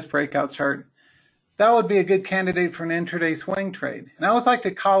 that's a nice breakout chart. That would be a good candidate for an intraday swing trade. And I always like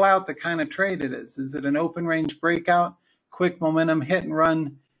to call out the kind of trade it is. Is it an open range breakout, quick momentum, hit and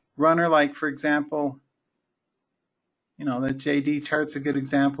run runner, like for example, the JD chart's a good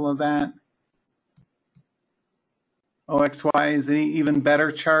example of that. OXY is an even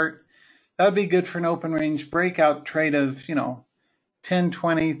better chart. That would be good for an open range breakout trade of, 10,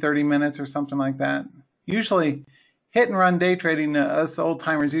 20, 30 minutes or something like that. Usually hit and run day trading, us old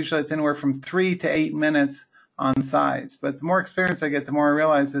timers, usually it's anywhere from 3 to 8 minutes on size. But the more experience I get, the more I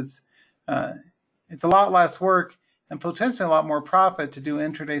realize it's a lot less work and potentially a lot more profit to do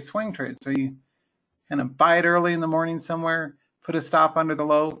intraday swing trades. So you kind of buy it early in the morning somewhere, put a stop under the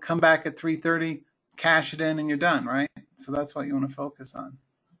low, come back at 3:30, cash it in, and you're done, right? So that's what you want to focus on.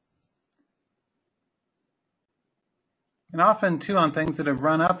 And often, too, on things that have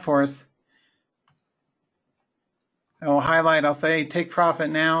run up for us, I'll say, take profit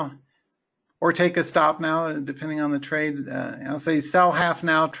now or take a stop now, depending on the trade. I'll say sell half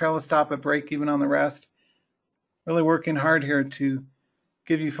now, trail a stop at break even on the rest. Really working hard here to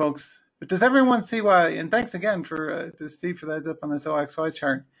give you folks. But does everyone see why, and thanks again to Steve for the heads up on this OXY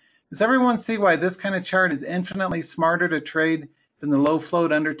chart. Does everyone see why this kind of chart is infinitely smarter to trade than the low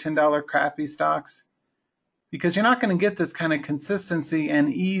float under $10 crappy stocks? Because you're not going to get this kind of consistency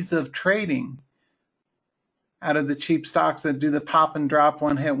and ease of trading out of the cheap stocks that do the pop and drop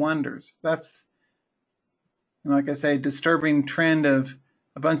one-hit wonders. That's, like I say, disturbing trend of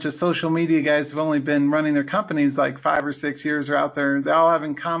a bunch of social media guys who've only been running their companies like 5 or 6 years are out there. They all have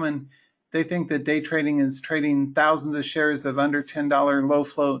in common, they think that day trading is trading thousands of shares of under $10 low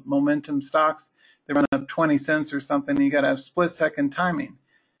float momentum stocks. They run up 20 cents or something, and you got to have split-second timing.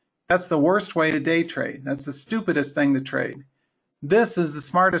 That's the worst way to day trade. That's the stupidest thing to trade. This is the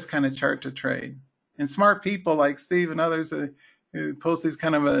smartest kind of chart to trade. And smart people like Steve and others who post these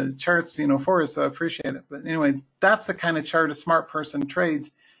kind of charts, for us, so I appreciate it. But anyway, that's the kind of chart a smart person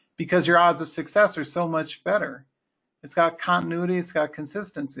trades because your odds of success are so much better. It's got continuity, it's got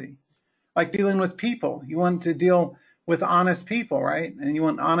consistency. Like dealing with people. You want to deal with honest people, right? And you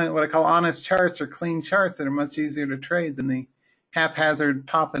want what I call honest charts or clean charts that are much easier to trade than the haphazard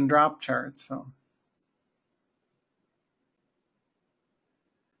pop and drop charts. So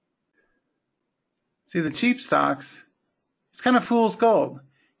see, the cheap stocks, it's kind of fool's gold.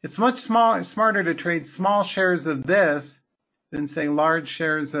 It's much smarter to trade small shares of this than, say, large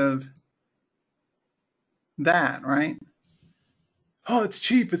shares of that, right? Oh, it's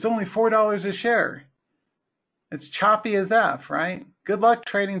cheap. It's only $4 a share. It's choppy as F, right? Good luck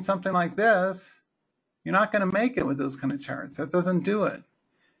trading something like this. You're not going to make it with those kind of charts. That doesn't do it.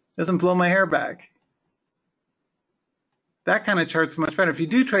 Doesn't blow my hair back. That kind of chart's much better. If you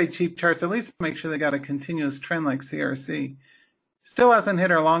do trade cheap charts, at least make sure they got a continuous trend like CRC. Still hasn't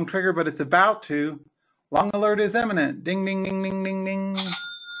hit our long trigger, but it's about to. Long alert is imminent. Ding, ding, ding, ding, ding, ding.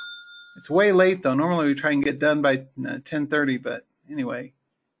 It's way late, though. Normally we try and get done by 10:30, but anyway,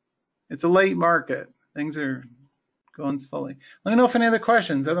 it's a late market. Things are going slowly. Let me know if any other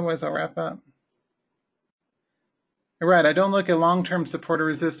questions. Otherwise, I'll wrap up. All right, I don't look at long-term support or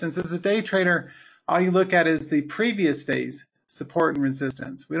resistance. As a day trader, all you look at is the previous day's support and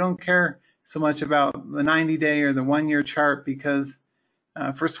resistance. We don't care so much about the 90-day or the 1-year chart because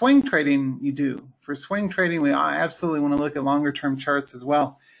for swing trading, you do. For swing trading, we absolutely want to look at longer-term charts as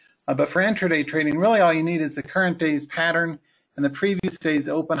well. But for intraday trading, really all you need is the current day's pattern and the previous day's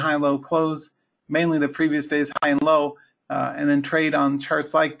open, high, low, close, mainly the previous day's high and low, and then trade on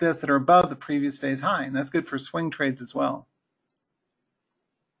charts like this that are above the previous day's high. And that's good for swing trades as well.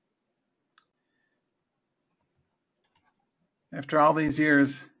 After all these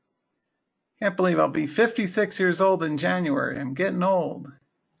years, can't believe I'll be 56 years old in January. I'm getting old.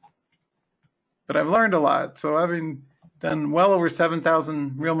 But I've learned a lot. So having done well over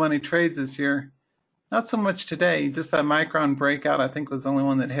 7,000 real money trades this year, not so much today, just that Micron breakout I think was the only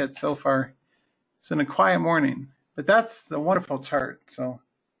one that hit so far. It's been a quiet morning, but that's a wonderful chart. So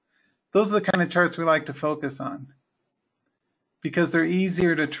those are the kind of charts we like to focus on because they're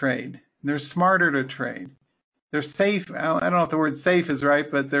easier to trade. They're smarter to trade. They're safe. I don't know if the word safe is right,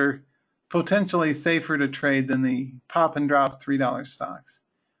 but they're potentially safer to trade than the pop and drop $3 stocks.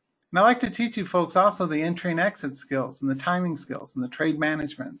 And I like to teach you folks also the entry and exit skills and the timing skills and the trade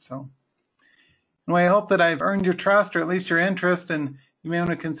management. So anyway, I hope that I've earned your trust or at least your interest, and you may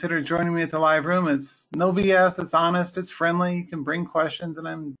want to consider joining me at the live room. It's no BS, it's honest, it's friendly. You can bring questions, and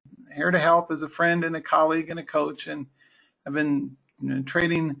I'm here to help as a friend and a colleague and a coach. And I've been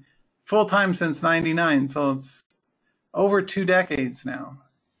trading full time since '99, so it's over 2 decades now.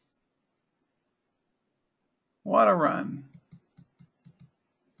 What a run.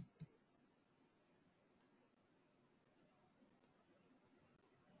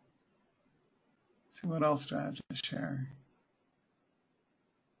 Let's see what else do I have to share.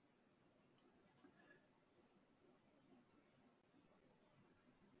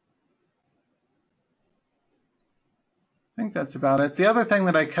 I think that's about it. The other thing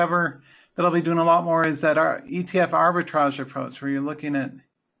that I cover that I'll be doing a lot more is that our ETF arbitrage approach, where you're looking at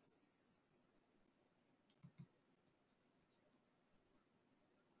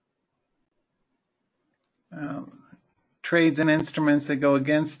trades and instruments that go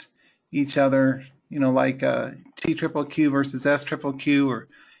against each other, like TQQQ versus SQQQ or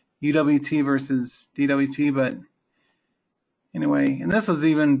UWT versus DWT. But anyway, and this was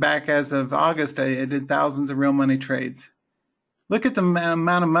even back as of August, I did thousands of real money trades. Look at the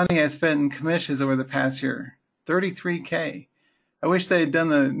amount of money I spent in commissions over the past year, 33K. I wish they had done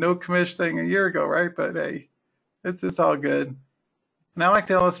the no commission thing a year ago, right? But hey, it's all good. And I like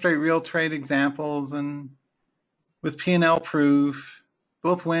to illustrate real trade examples and with P&L proof,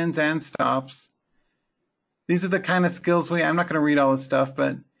 both wins and stops. These are the kind of skills I'm not going to read all this stuff,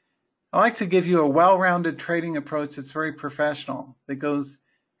 but I like to give you a well-rounded trading approach that's very professional, that goes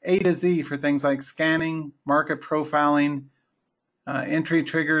A to Z for things like scanning, market profiling, entry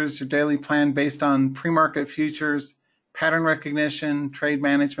triggers, your daily plan based on pre-market futures, pattern recognition, trade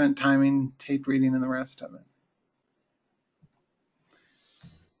management, timing, tape reading, and the rest of it.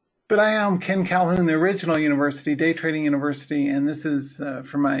 But I am Ken Calhoun, the original university, Day Trading University, and this is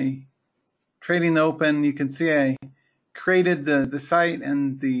for my Trading the Open. You can see I created the site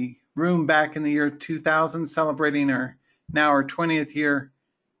and the room back in the year 2000, celebrating our 20th year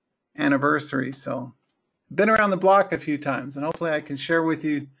anniversary. So been around the block a few times, and hopefully I can share with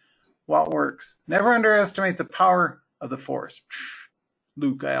you what works. Never underestimate the power of the Force.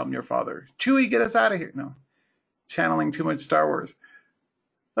 Luke, I am your father. Chewie, get us out of here. No, channeling too much Star Wars.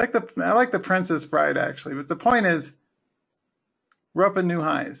 I like the Princess Bride, actually, but the point is, we're up at new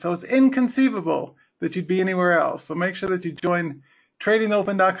highs. So it's inconceivable that you'd be anywhere else. So make sure that you join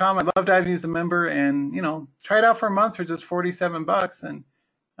tradingtheopen.com. I'd love to have you as a member, and try it out for a month for just $47. And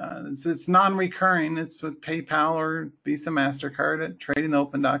it's non-recurring. It's with PayPal or Visa, MasterCard at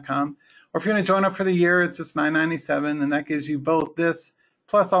tradingtheopen.com. Or if you're going to join up for the year, it's just $9.97, and that gives you both this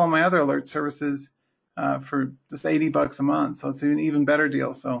plus all of my other alert services for just $80 a month. So it's an even better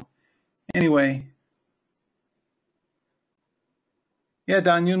deal. So anyway, yeah,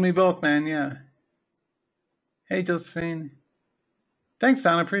 Don, you and me both, man. Yeah. Hey, Josephine. Thanks,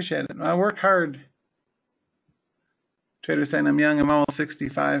 Don. I appreciate it. I work hard. Trader saying I'm young. I'm almost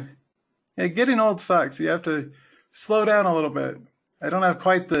 65. Yeah, getting old sucks. You have to slow down a little bit. I don't have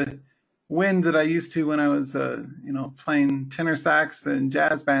quite the wind that I used to when I was, playing tenor sax and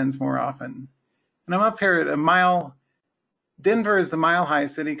jazz bands more often. And I'm up here at a mile. Denver is the mile-high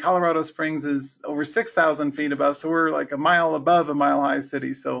city. Colorado Springs is over 6,000 feet above, so we're like a mile above a mile-high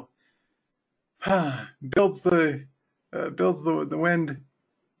city. So builds the wind.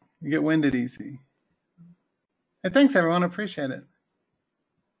 You get winded easy. And thanks, everyone. I appreciate it.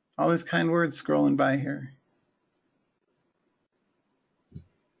 All these kind words scrolling by here.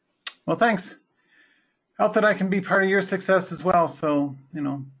 Well, thanks. I hope that I can be part of your success as well. So,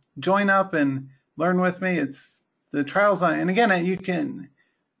 join up and learn with me. It's the trials on, and again, you can,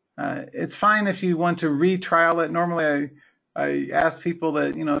 it's fine if you want to retrial it. Normally I ask people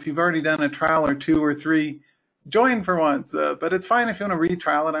that, if you've already done a trial or 2 or 3, join for once, but it's fine if you want to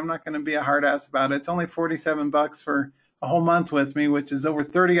retrial it. I'm not going to be a hard ass about it. It's only $47 for a whole month with me, which is over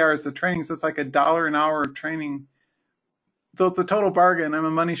 30 hours of training. So it's like $1 an hour of training. So it's a total bargain. I'm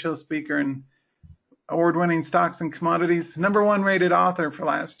a money show speaker and award-winning stocks and commodities, #1 rated author for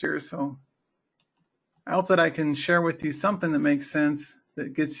last year. So I hope that I can share with you something that makes sense,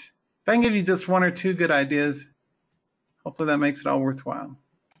 that gets, if I can give you just 1 or 2 good ideas, hopefully that makes it all worthwhile.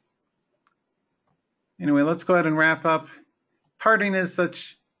 Anyway, let's go ahead and wrap up. Parting is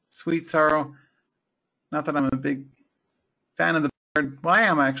such sweet sorrow. Not that I'm a big fan of the bird. Well, I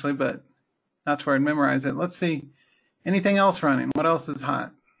am actually, but not to where I'd memorize it. Let's see. Anything else running? What else is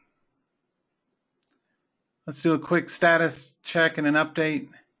hot? Let's do a quick status check and an update.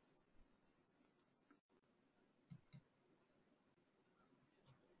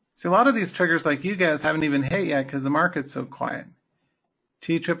 See, a lot of these triggers, like you guys, haven't even hit yet because the market's so quiet.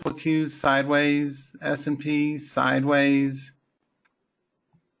 TQQQ sideways, S&P sideways.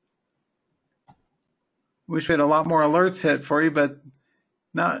 Wish we had a lot more alerts hit for you, but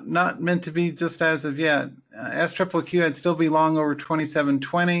not meant to be just as of yet. SQQQ, I'd still be long over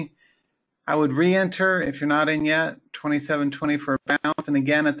 27.20. I would re-enter if you're not in yet, 27.20 for a bounce, and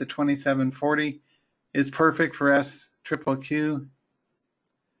again at the 27.40 is perfect for SQQQ.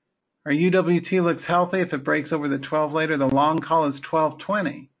 Our UWT looks healthy. If it breaks over the 12 later, the long call is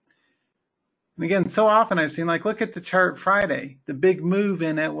 12.20. And again, so often I've seen, like, look at the chart Friday. The big move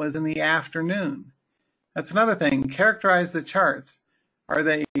in it was in the afternoon. That's another thing. Characterize the charts. Are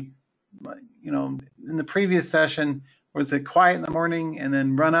they, you know, in the previous session, was it quiet in the morning and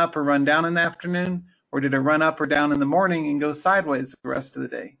then run up or run down in the afternoon? Or did it run up or down in the morning and go sideways the rest of the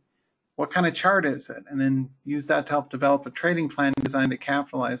day? What kind of chart is it? And then use that to help develop a trading plan designed to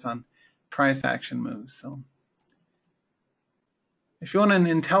capitalize on price action moves. So if you want an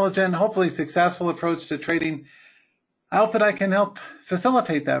intelligent, hopefully successful approach to trading, I hope that I can help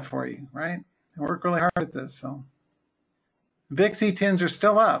facilitate that for you, right? I work really hard at this. So VIX E10s are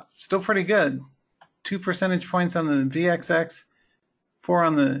still up, still pretty good. 2 percentage points on the VXX, 4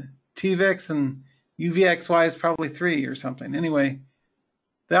 on the TVIX, and UVXY is probably 3 or something. Anyway,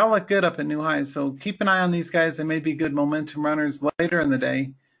 they all look good up at new highs. So keep an eye on these guys. They may be good momentum runners later in the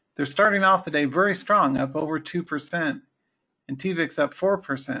day. They're starting off the day very strong, up over 2%, and TVIX up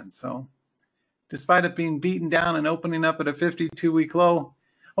 4%. So despite it being beaten down and opening up at a 52-week low.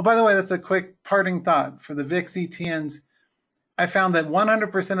 Oh, by the way, that's a quick parting thought for the VIX ETNs. I found that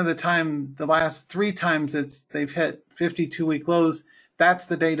 100% of the time, the last 3 times they've hit 52-week lows, that's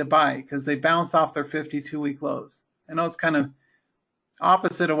the day to buy because they bounce off their 52-week lows. I know it's kind of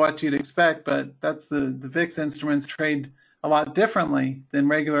opposite of what you'd expect, but that's the VIX instruments trade a lot differently than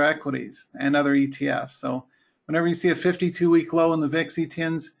regular equities and other ETFs. So whenever you see a 52-week low in the VIX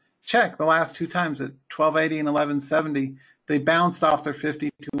ETNs, check the last 2 times at 1280 and 1170. They bounced off their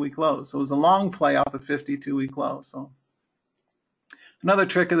 52-week lows. So it was a long play off the 52-week low. So another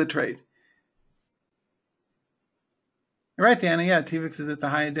trick of the trade. You're right, Danny. Yeah, TVIX is at the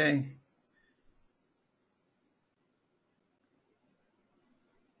high day.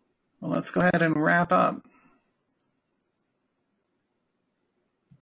 Well, let's go ahead and wrap up.